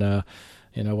show, and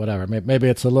whatever. Maybe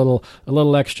it's a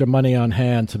little extra money on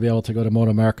hand to be able to go to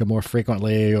Moto America more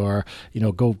frequently, or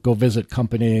go visit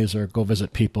companies or go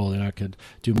visit people. I could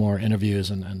do more interviews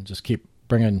and just keep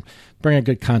bringing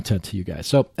good content to you guys.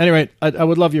 So anyway, I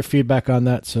would love your feedback on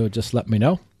that. So just let me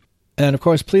know. And of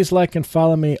course, please like and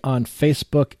follow me on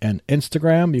Facebook and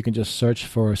Instagram. You can just search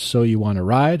for So You Want to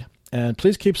Ride. And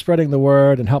please keep spreading the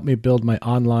word and help me build my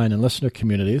online and listener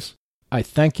communities. I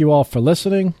thank you all for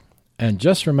listening. And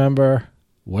just remember,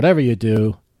 whatever you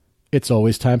do, it's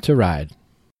always time to ride.